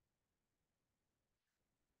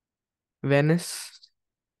 Venice,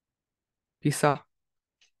 Pisa.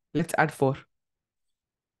 Let's add 4.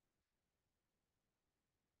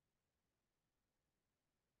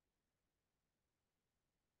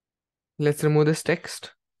 Let's remove this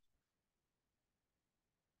text.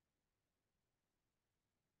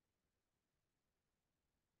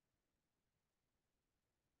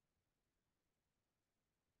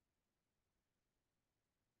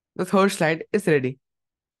 The third slide is ready.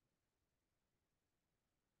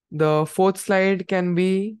 The fourth slide can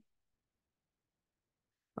be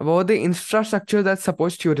about the infrastructure that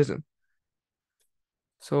supports tourism.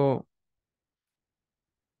 So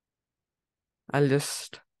I'll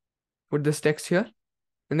just put this text here.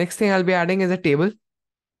 The next thing I'll be adding is a table.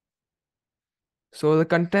 So the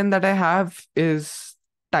content that I have is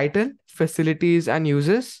title, facilities, and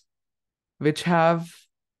uses, which have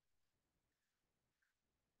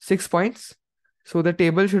 6 points. So the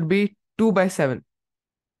table should be 2 by 7.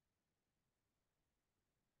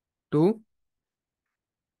 2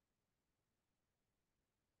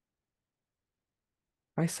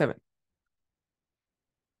 by 7.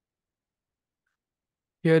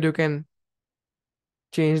 Here you can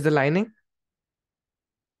change the lining.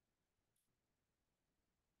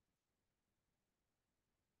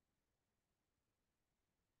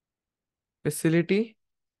 Facility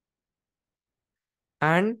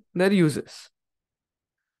and their uses.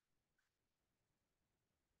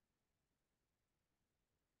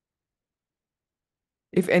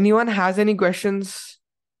 If anyone has any questions,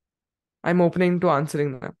 I'm opening to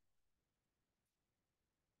answering them.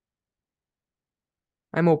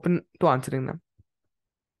 I'm open to answering them.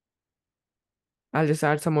 I'll just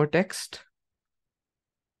add some more text.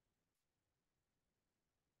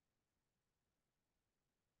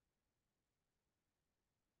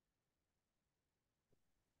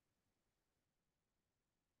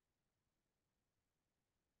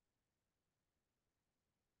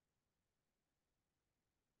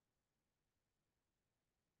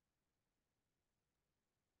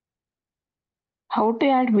 How to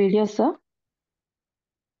add videos, sir?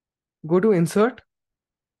 Go to insert.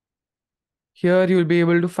 Here you'll be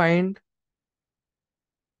able to find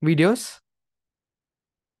videos.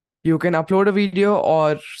 You can upload a video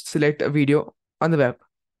or select a video on the web.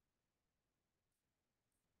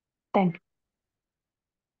 Thank you.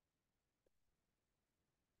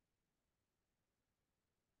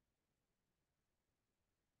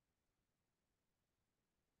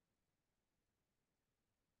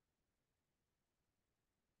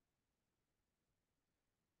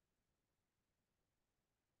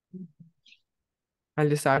 I'll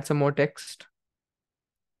just add some more text.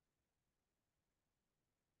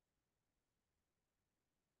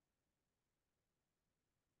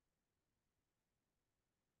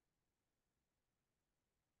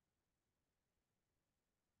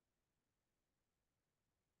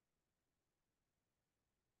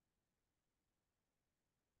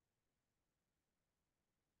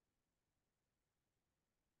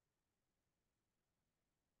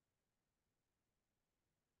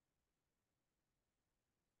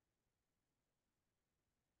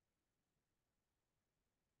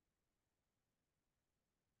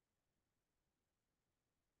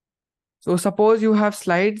 So suppose you have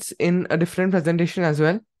slides in a different presentation as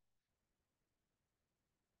well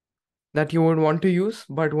that you would want to use,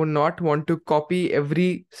 but would not want to copy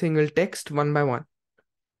every single text one by one.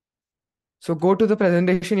 So go to the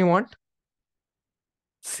presentation you want,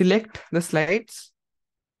 select the slides,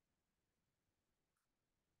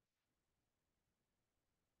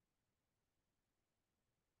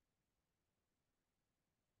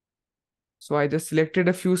 so I just selected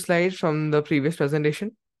a few slides from the previous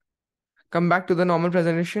presentation, come back to the normal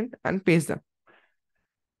presentation and paste them.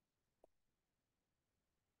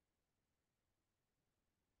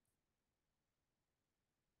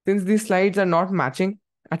 Since these slides are not matching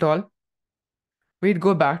at all, we'd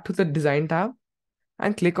go back to the design tab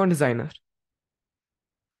and click on designer.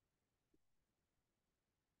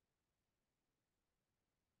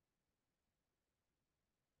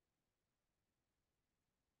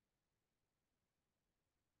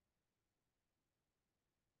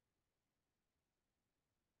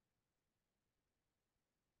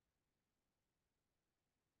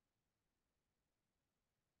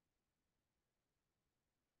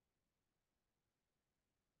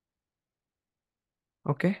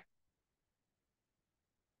 Okay.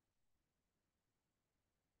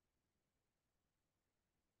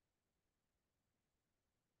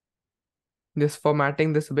 Just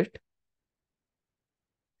formatting this a bit.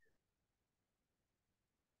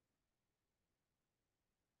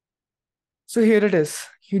 So here it is.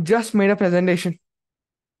 You just made a presentation.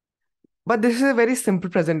 But this is a very simple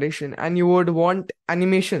presentation and you would want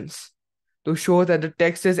animations to show that the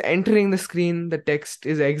text is entering the screen, the text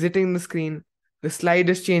is exiting the screen, the slide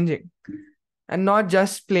is changing, and not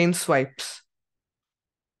just plain swipes.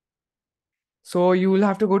 So you will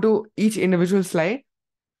have to go to each individual slide,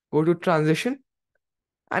 go to transition,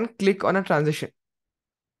 and click on a transition.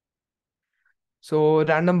 So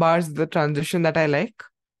random bars is the transition that I like.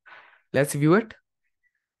 Let's view it.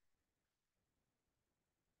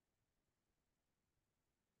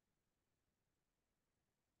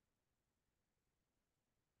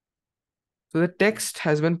 So the text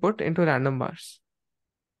has been put into random bars.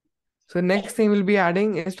 So the next thing we'll be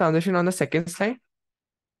adding is transition on the second slide.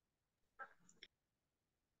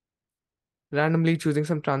 Randomly choosing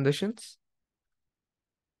some transitions.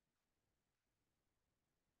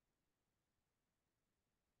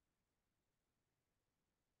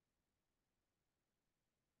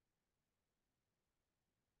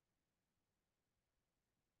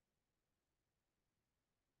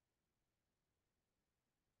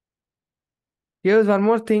 Here's one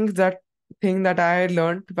more thing that I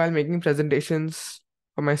learned while making presentations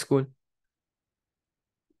for my school.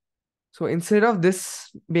 So instead of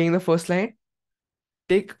this being the first slide,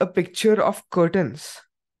 take a picture of curtains.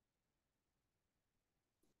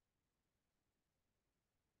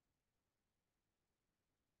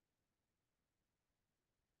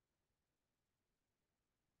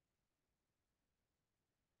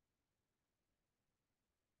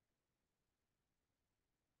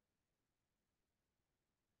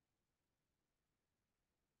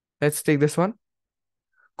 Let's take this one.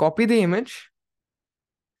 Copy the image,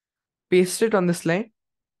 paste it on the slide,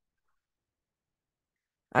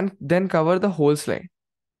 and then cover the whole slide.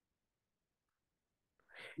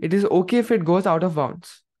 It is okay if it goes out of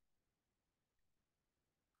bounds.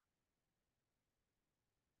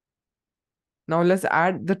 Now let's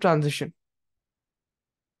add the transition.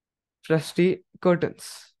 Trusty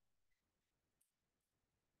curtains.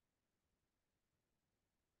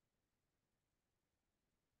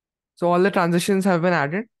 So all the transitions have been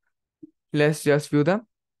added. Let's just view them.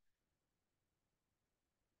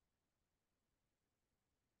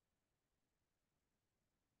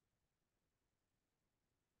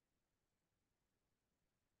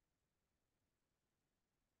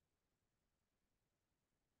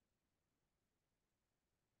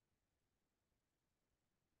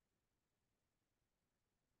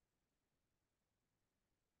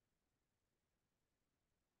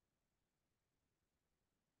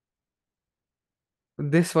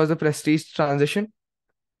 This was a prestige transition.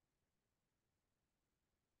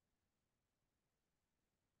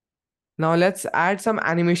 Now let's add some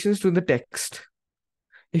animations to the text.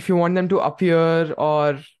 If you want them to appear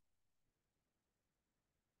or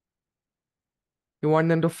you want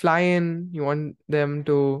them to fly in, you want them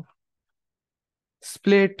to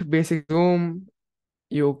split, basic zoom,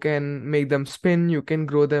 you can make them spin, you can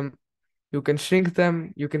grow them, you can shrink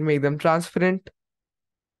them, you can make them transparent.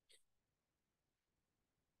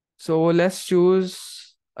 So let's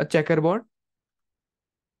choose a checkerboard.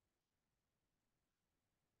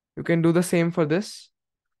 You can do the same for this.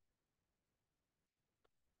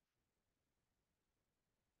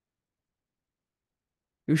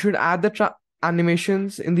 you should add the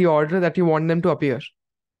animations in the order that you want them to appear.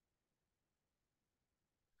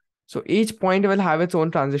 So each point will have its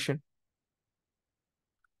own transition.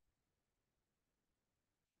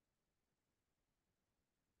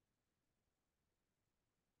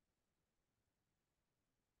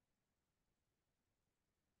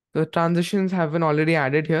 The transitions have been already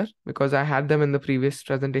added here because I had them in the previous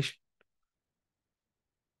presentation.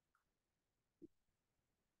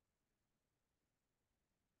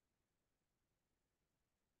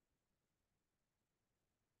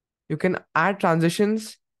 You can add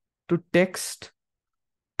transitions to text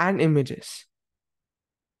and images.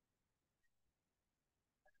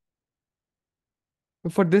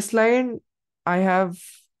 For this slide, I have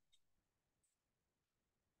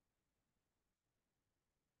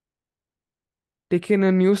taken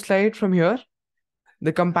a new slide from here,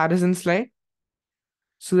 the comparison slide,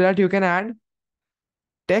 so that you can add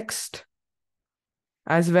text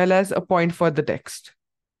as well as a point for the text.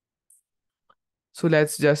 So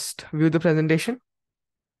let's just view the presentation.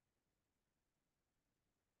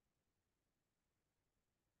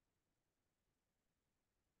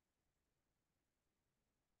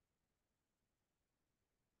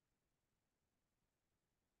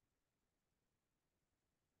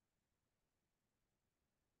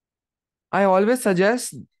 I always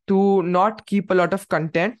suggest to not keep a lot of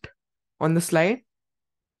content on the slide.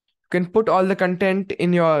 You can put all the content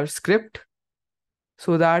in your script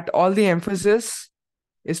so that all the emphasis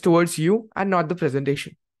is towards you and not the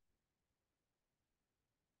presentation.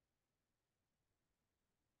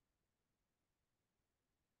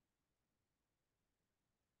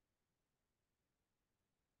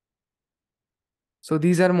 So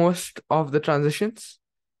these are most of the transitions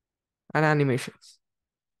and animations.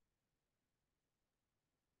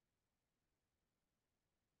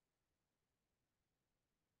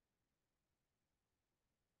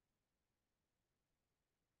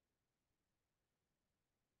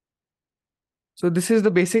 So this is the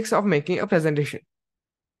basics of making a presentation.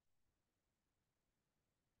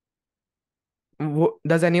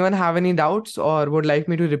 Does anyone have any doubts or would like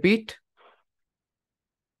me to repeat?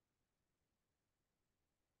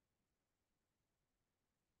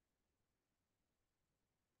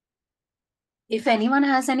 If anyone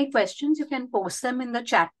has any questions, you can post them in the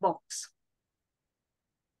chat box.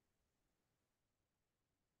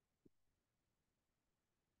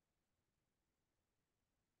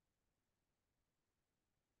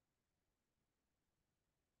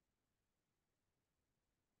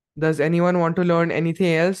 Does anyone want to learn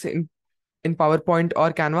anything else in PowerPoint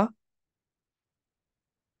or Canva?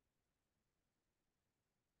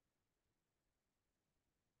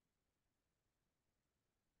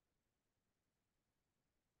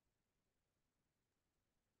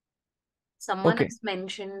 Someone Okay. has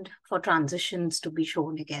mentioned for transitions to be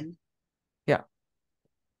shown again. Yeah.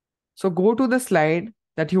 So go to the slide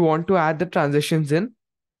that you want to add the transitions in.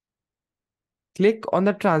 Click on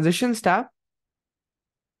the transitions tab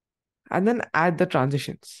and then add the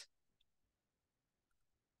transitions.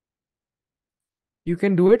 You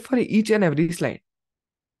can do it for each and every slide.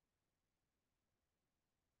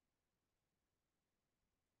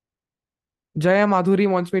 Jaya Madhuri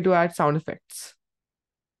wants me to add sound effects.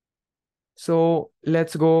 So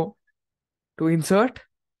let's go to insert,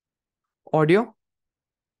 audio,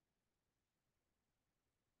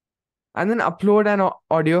 and then upload an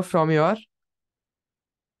audio from your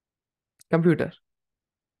computer.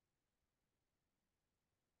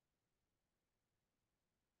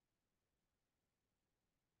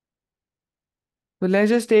 So let's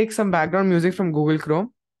just take some background music from Google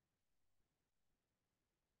Chrome.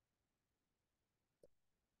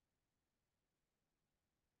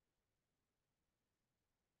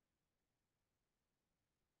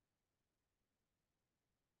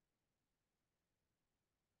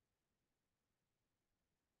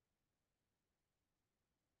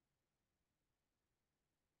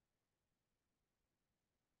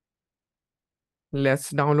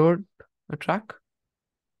 Let's download a track.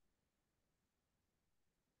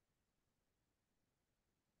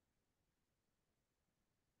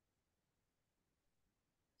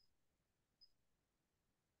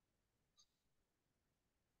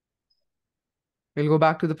 We'll go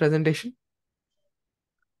back to the presentation.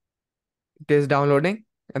 It is downloading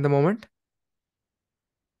at the moment.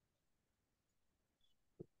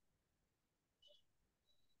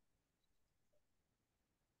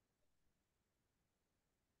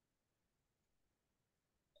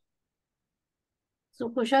 So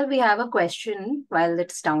Kushal, we have a question while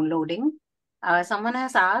it's downloading. Someone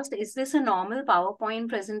has asked, is this a normal PowerPoint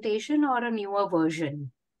presentation or a newer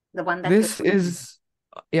version? The one that This is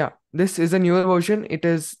Yeah, this is a newer version. It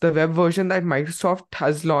is the web version that Microsoft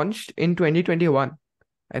has launched in 2021,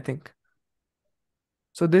 I think.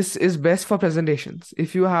 So this is best for presentations.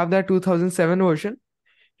 If you have that 2007 version,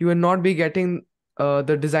 you will not be getting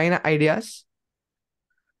the design ideas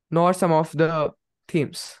nor some of the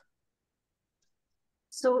themes.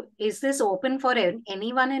 So is this open for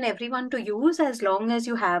anyone and everyone to use as long as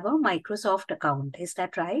you have a Microsoft account? Is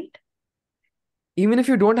that right? Even if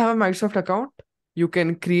you don't have a Microsoft account, you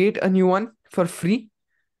can create a new one for free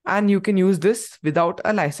and you can use this without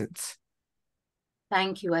a license.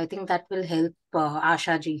 Thank you. I think that will help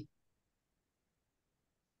Asha ji.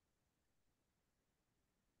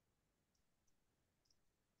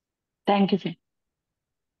 Thank you, sir.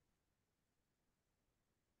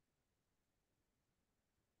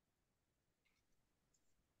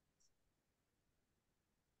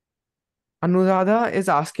 Anuradha is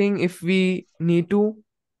asking if we need to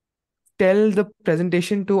tell the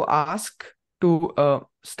presentation to ask to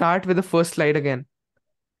start with the first slide again.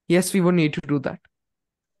 Yes, we would need to do that.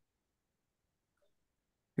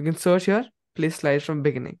 You can search here, play slides from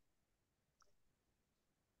beginning.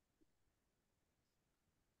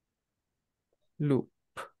 Loop.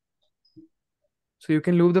 So you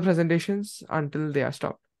can loop the presentations until they are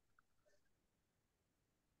stopped.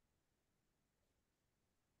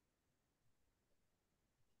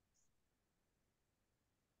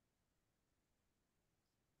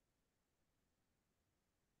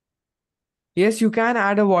 Yes, you can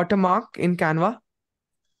add a watermark in Canva.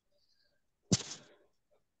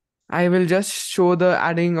 I will just show the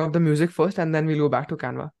adding of the music first and then we'll go back to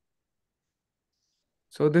Canva.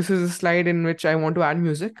 So this is a slide in which I want to add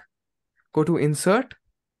music. Go to Insert,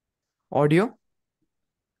 Audio,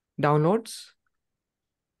 Downloads,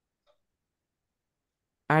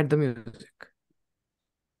 add the music.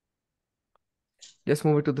 Just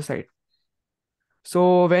move it to the side.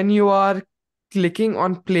 So when you are clicking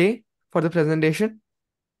on play for the presentation,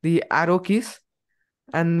 the arrow keys,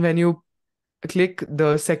 and when you click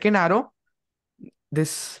the second arrow,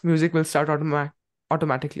 this music will start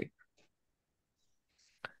automatically.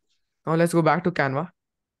 Now let's go back to Canva.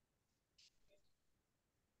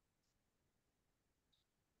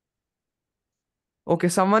 Okay,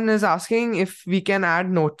 someone is asking if we can add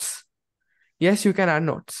notes. Yes, you can add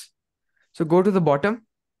notes. So go to the bottom.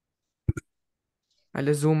 I'll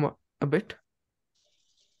just zoom a bit.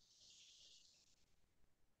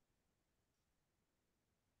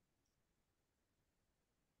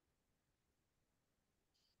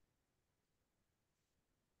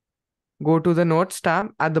 Go to the notes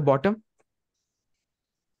tab at the bottom.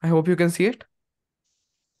 I hope you can see it.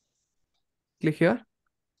 Click here.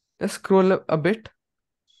 Just scroll a bit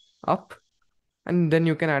up and then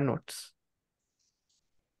you can add notes.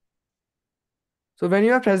 So when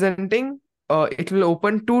you are presenting, it will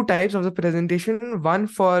open two types of the presentation, one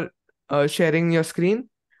for sharing your screen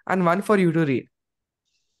and one for you to read.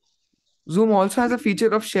 Zoom also has a feature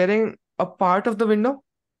of sharing a part of the window,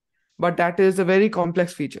 but that is a very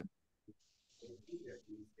complex feature.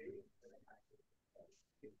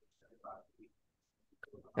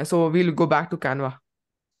 And so we'll go back to Canva.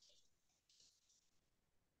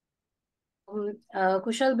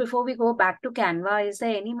 Kushal, before we go back to Canva, is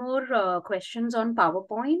there any more questions on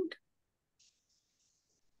PowerPoint?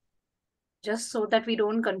 Just so that we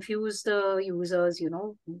don't confuse the users,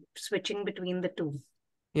 switching between the two.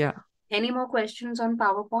 Yeah. Any more questions on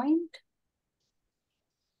PowerPoint?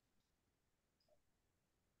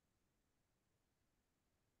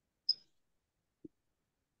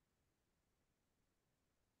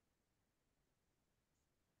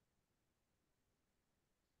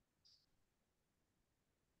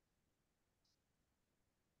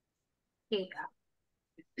 Okay.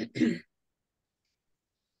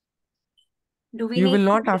 Do we You will need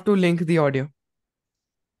not have to link the audio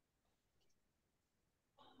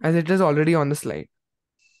as it is already on the slide.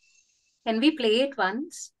 Can we play it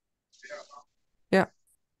once? Yeah.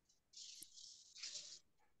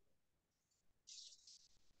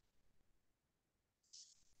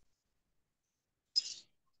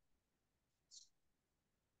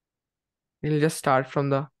 We'll just start from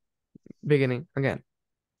the beginning again.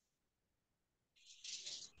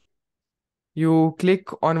 You click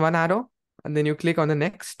on one arrow and then you click on the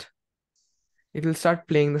next. It will start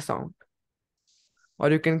playing the sound.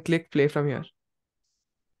 Or you can click play from here.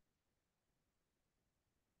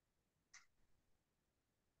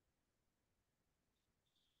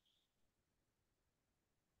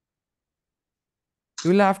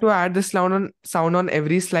 You will have to add this sound on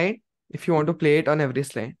every slide if you want to play it on every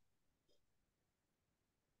slide.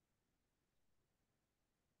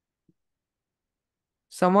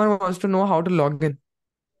 Someone wants to know how to log in.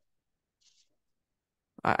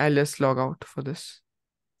 I'll just log out for this.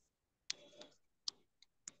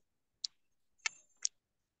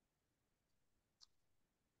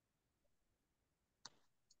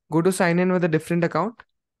 Go to sign in with a different account.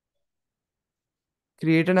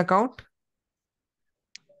 Create an account.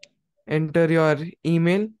 Enter your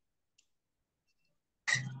email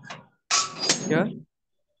here.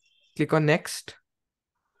 Click on next.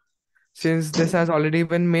 Since this has already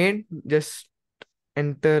been made, just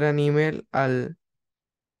enter an email.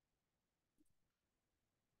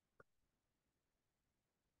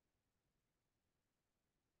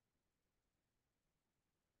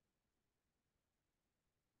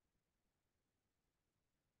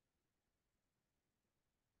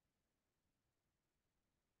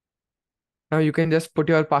 Now you can just put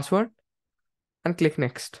your password and click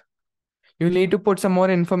next. You need to put some more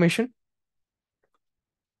information.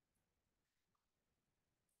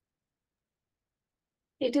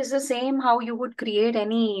 It is the same how you would create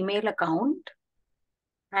any email account,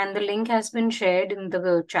 and the link has been shared in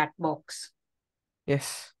the chat box.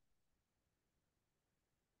 Yes.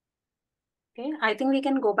 Okay, I think we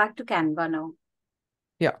can go back to Canva now.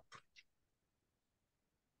 Yeah.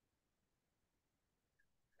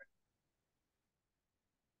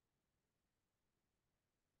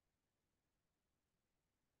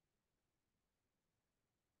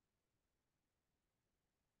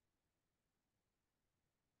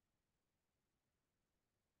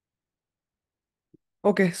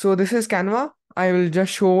 Okay, so this is Canva. I will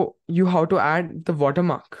just show you how to add the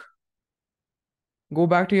watermark. Go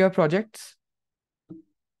back to your projects.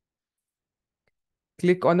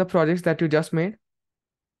 Click on the projects that you just made.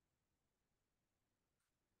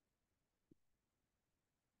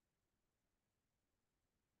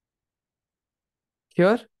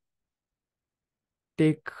 Here,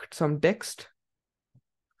 take some text.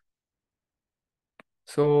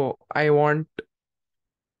 So I want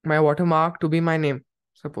my watermark to be my name,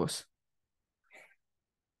 suppose.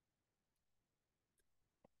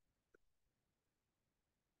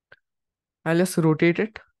 I'll just rotate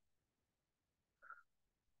it.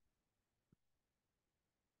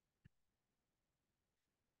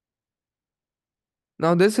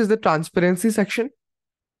 Now this is the transparency section.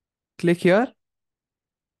 Click here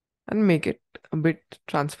and make it a bit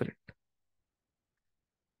transparent.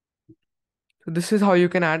 So this is how you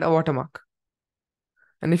can add a watermark.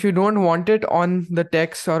 And if you don't want it on the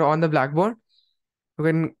text or on the blackboard, you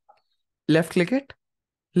can left click it,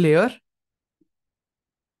 layer,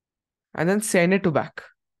 and then send it to back.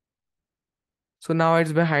 So now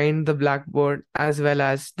it's behind the blackboard as well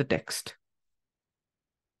as the text.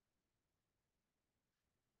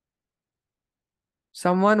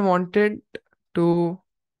 Someone wanted me to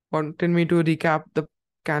recap the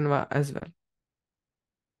Canva as well.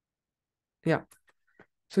 Yeah.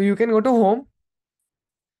 So you can go to home.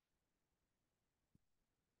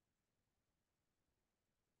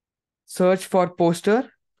 Search for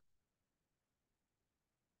poster.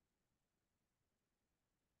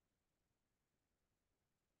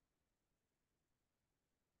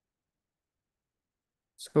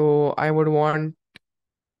 So I would want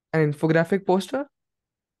an infographic poster.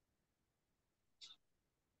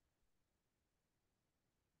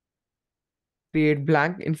 Create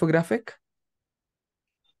blank infographic.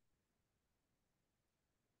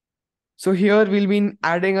 So here we'll be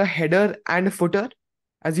adding a header and a footer.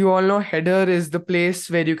 As you all know, header is the place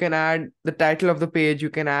where you can add the title of the page. You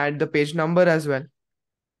can add the page number as well.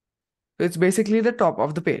 So it's basically the top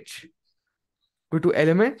of the page. Go to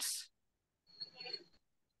elements.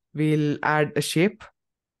 We'll add a shape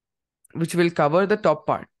which will cover the top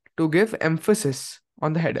part to give emphasis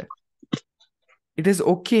on the header. It is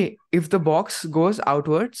okay if the box goes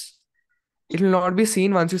outwards. It will not be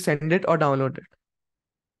seen once you send it or download it.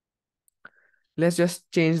 Let's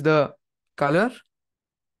just change the color.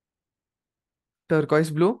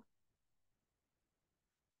 Turquoise blue.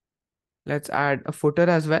 Let's add a footer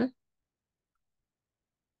as well.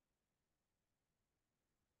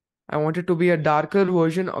 I want it to be a darker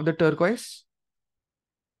version of the turquoise.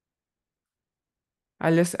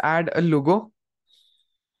 I'll just add a logo.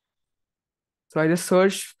 So I just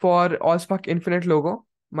search for Allspark Infinite logo,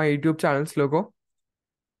 my YouTube channel's logo.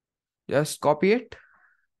 Just copy it.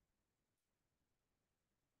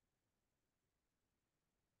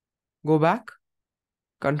 Go back.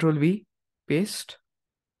 Control V, paste.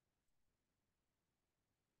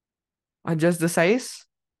 Adjust the size.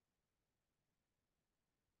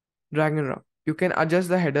 Drag and drop. You can adjust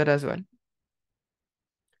the header as well.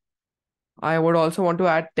 I would also want to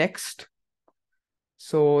add text.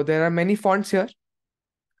 So there are many fonts here.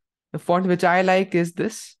 The font which I like is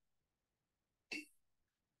this.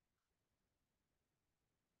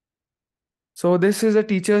 So this is a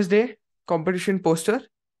Teachers' Day competition poster.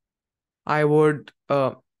 I would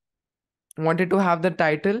wanted to have the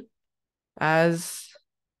title as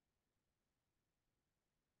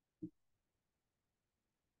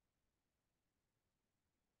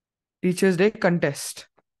Teachers' Day contest.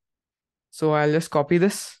 So I'll just copy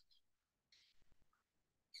this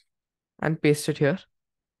and paste it here.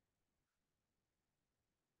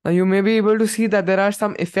 Now you may be able to see that there are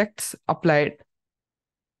some effects applied.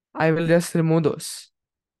 I will just remove those.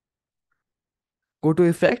 Go to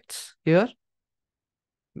effects here.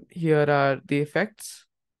 Here are the effects.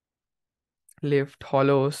 Lift,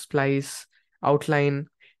 hollow, splice, outline,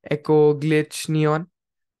 echo, glitch, neon.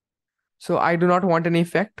 So I do not want any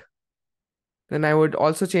effect. Then I would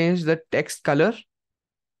also change the text color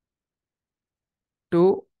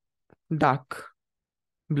to dark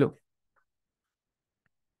blue.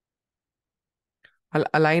 I'll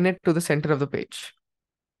align it to the center of the page.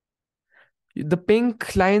 The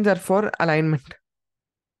pink lines are for alignment.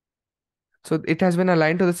 So it has been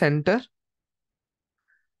aligned to the center.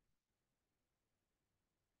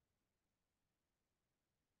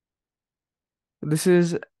 This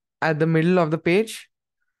is at the middle of the page.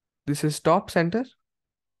 This is top center.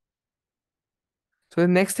 So the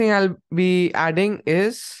next thing I'll be adding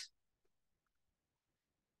is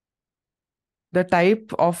the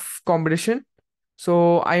type of competition.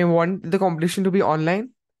 So I want the competition to be online.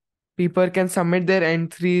 People can submit their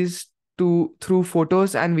entries through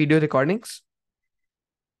photos and video recordings.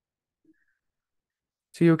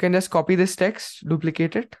 So you can just copy this text,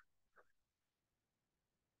 duplicate it,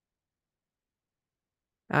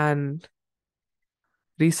 and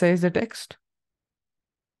resize the text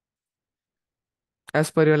as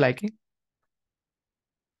per your liking.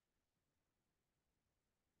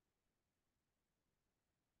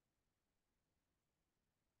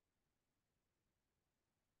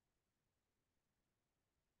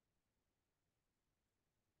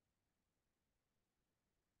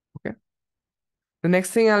 Okay. The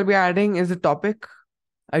next thing I'll be adding is the topic.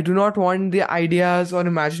 I do not want the ideas or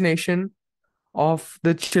imagination of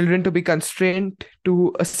the children to be constrained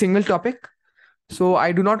to a single topic. So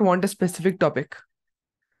I do not want a specific topic.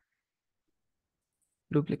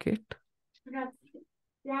 Duplicate.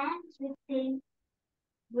 Plants with thin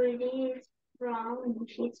berries, brown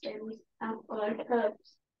bushy stems, and odd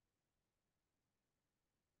herbs.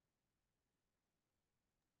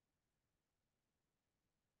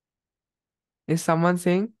 Is someone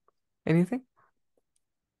saying anything?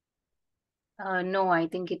 No, I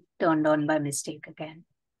think it turned on by mistake again.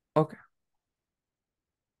 Okay.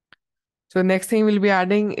 So next thing we'll be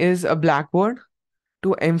adding is a blackboard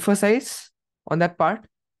to emphasize on that part.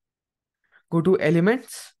 Go to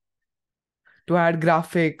elements to add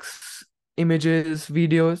graphics, images,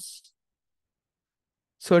 videos.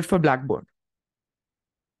 Search for blackboard.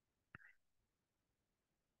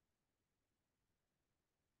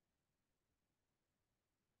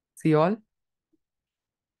 See all?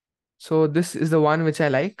 So this is the one which I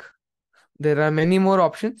like. There are many more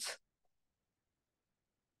options.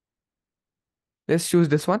 Let's choose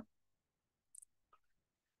this one.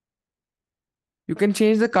 You can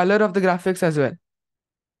change the color of the graphics as well.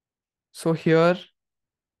 So here,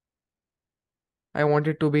 I want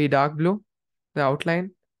it to be dark blue, the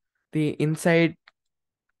outline, the inside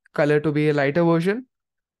color to be a lighter version,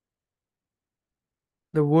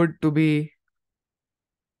 the wood to be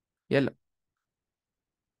yellow.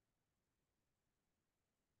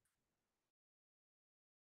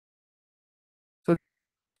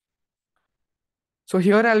 So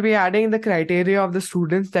here I'll be adding the criteria of the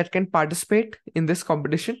students that can participate in this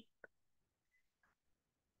competition.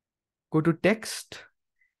 Go to text.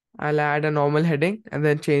 I'll add a normal heading and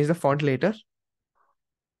then change the font later.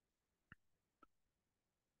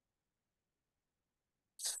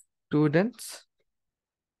 Students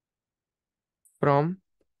from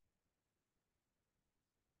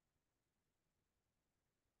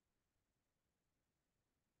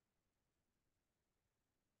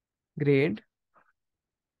grade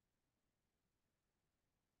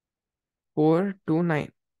 4 to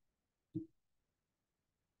 9.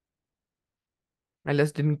 I'll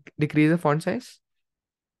just decrease the font size.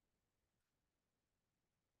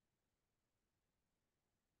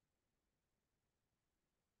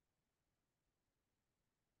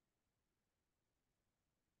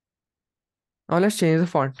 Now let's change the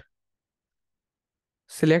font.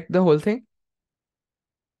 Select the whole thing.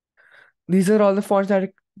 These are all the fonts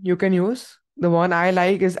that you can use. The one I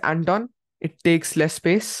like is Anton. It takes less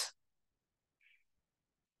space.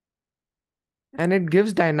 And it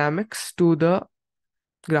gives dynamics to the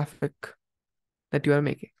graphic that you are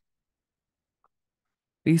making.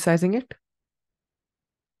 Resizing it.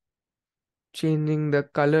 changing the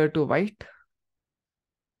color to white.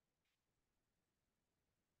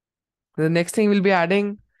 The next thing we'll be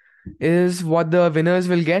adding is what the winners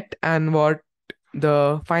will get and what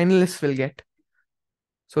the finalists will get.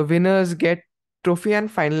 So winners get trophy and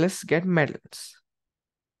finalists get medals.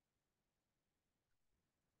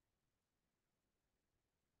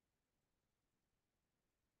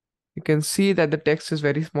 You can see that the text is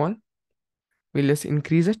very small. We'll just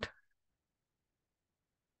increase it.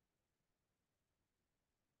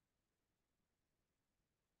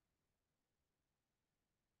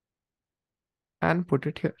 And put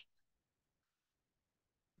it here.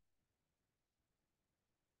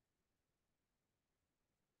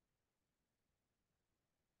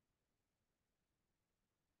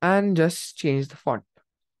 And just change the font.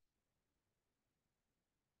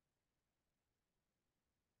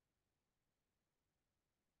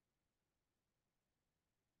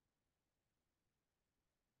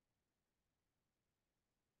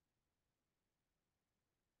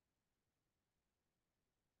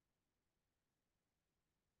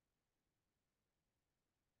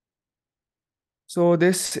 So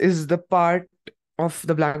this is the part of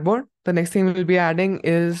the blackboard. The next thing we'll be adding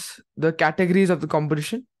is the categories of the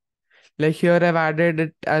competition. Like here I've added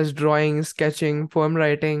it as drawing, sketching, poem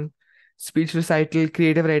writing, speech recital,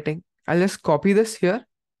 creative writing. I'll just copy this here.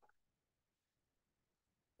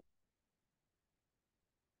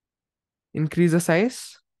 Increase the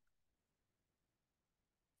size.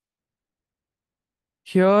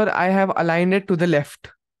 Here I have aligned it to the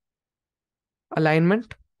left.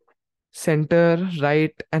 Alignment, center,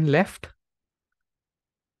 right, and left.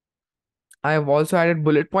 I have also added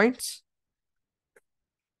bullet points.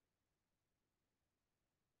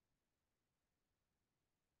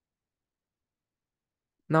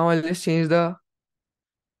 Now I'll just change the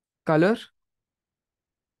color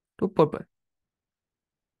to purple.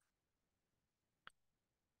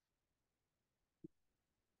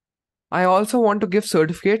 I also want to give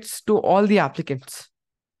certificates to all the applicants.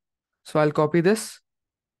 So I'll copy this.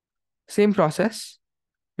 Same process.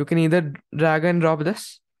 You can either drag and drop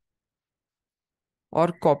this or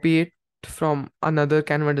copy it from another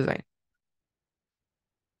Canva design.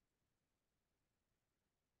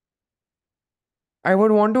 I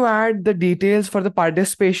would want to add the details for the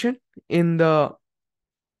participation in the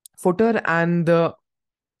footer and the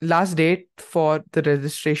last date for the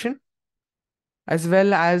registration, as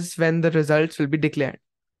well as when the results will be declared.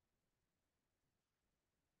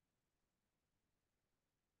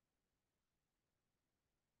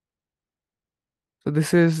 So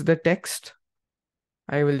this is the text.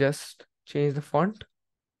 I will just change the font,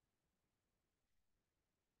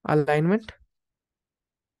 alignment,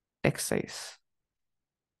 text size.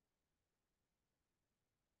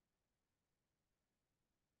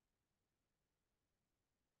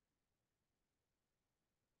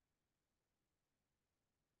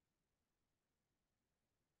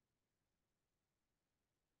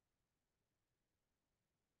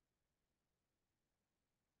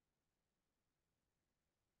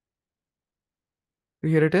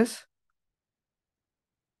 Here it is.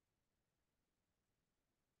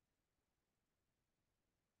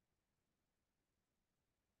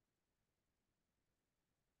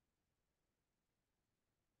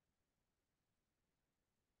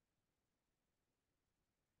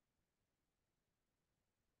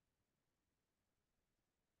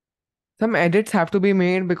 Some edits have to be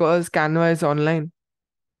made because Canva is online.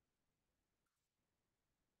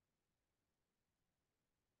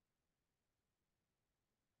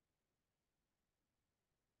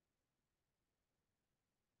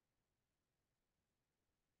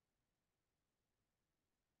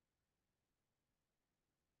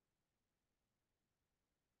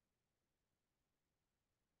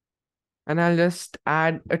 And I'll just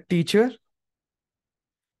add a teacher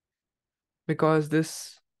because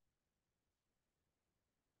this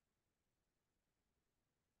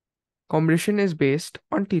competition is based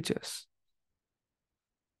on teachers.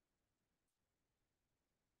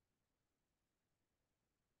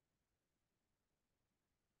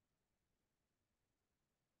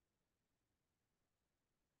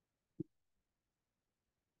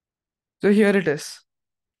 So here it is.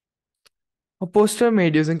 A poster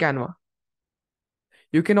made using Canva.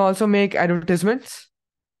 You can also make advertisements.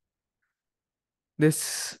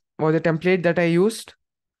 This was a template that I used.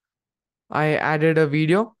 I added a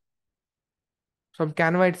video from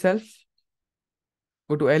Canva itself.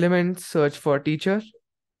 Go to elements, search for teacher,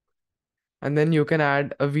 and then you can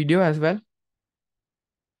add a video as well.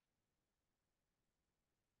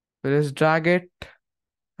 So just drag it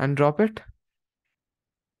and drop it.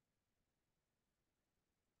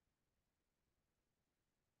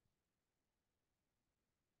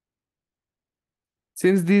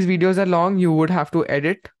 Since these videos are long, you would have to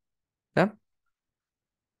edit them.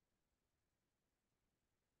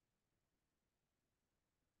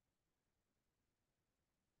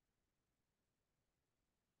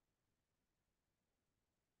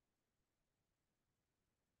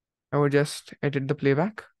 I would just edit the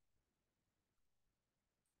playback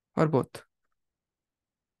or both.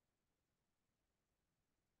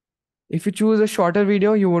 If you choose a shorter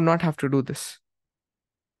video, you would not have to do this.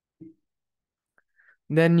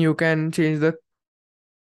 Then you can change the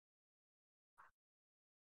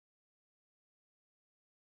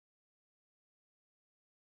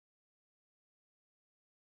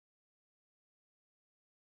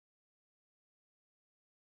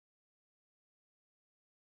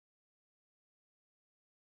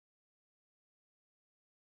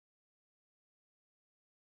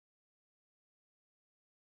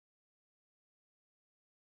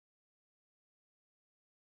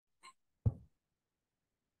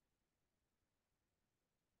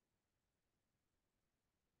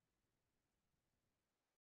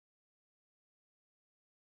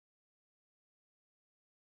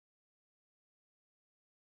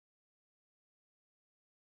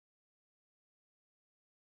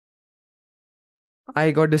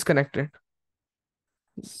I got disconnected.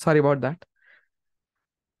 Sorry about that.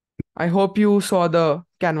 I hope you saw the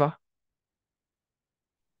Canva.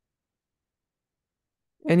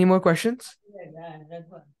 Any more questions?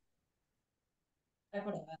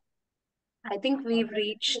 I think we've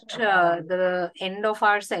reached the end of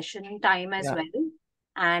our session time as Yeah. well.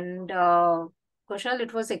 And Kushal,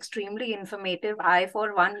 it was extremely informative. I,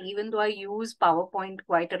 for one, even though I use PowerPoint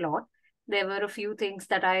quite a lot, there were a few things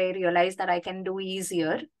that I realized that I can do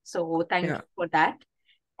easier. So thank Yeah. you for that.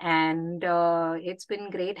 And it's been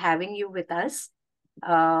great having you with us.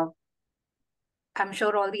 I'm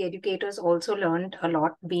sure all the educators also learned a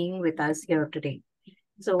lot being with us here today.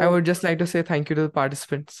 So I would just like to say thank you to the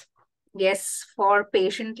participants. yes, for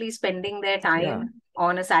patiently spending their time Yeah.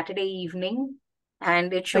 on a Saturday evening,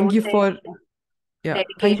 and it Thank shows you their for thank you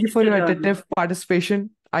dedication for to your learning. attentive participation.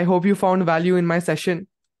 I hope you found value in my session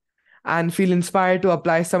and feel inspired to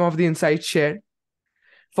apply some of the insights shared.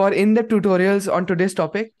 For in-depth tutorials on today's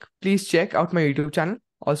topic, please check out my YouTube channel,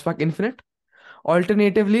 Allspark Infinite.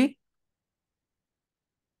 Alternatively,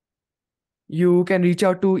 you can reach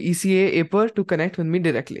out to ECA-APER to connect with me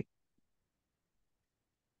directly.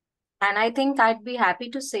 And I think I'd be happy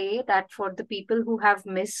to say that for the people who have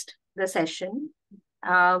missed the session,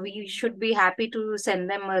 we should be happy to send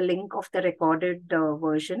them a link of the recorded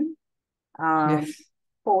version. Yes.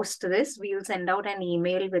 Post this, we'll send out an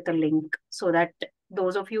email with a link so that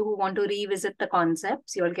those of you who want to revisit the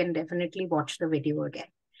concepts, you all can definitely watch the video again.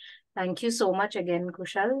 Thank you so much again,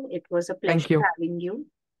 Kushal. It was a pleasure Thank you. having you.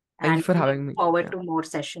 Thank you And for we look having me. forward Yeah. to more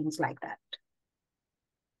sessions like that.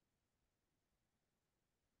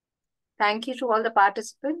 Thank you to all the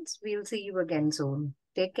participants. We'll see you again soon.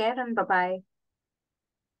 Take care and bye-bye.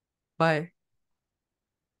 Bye.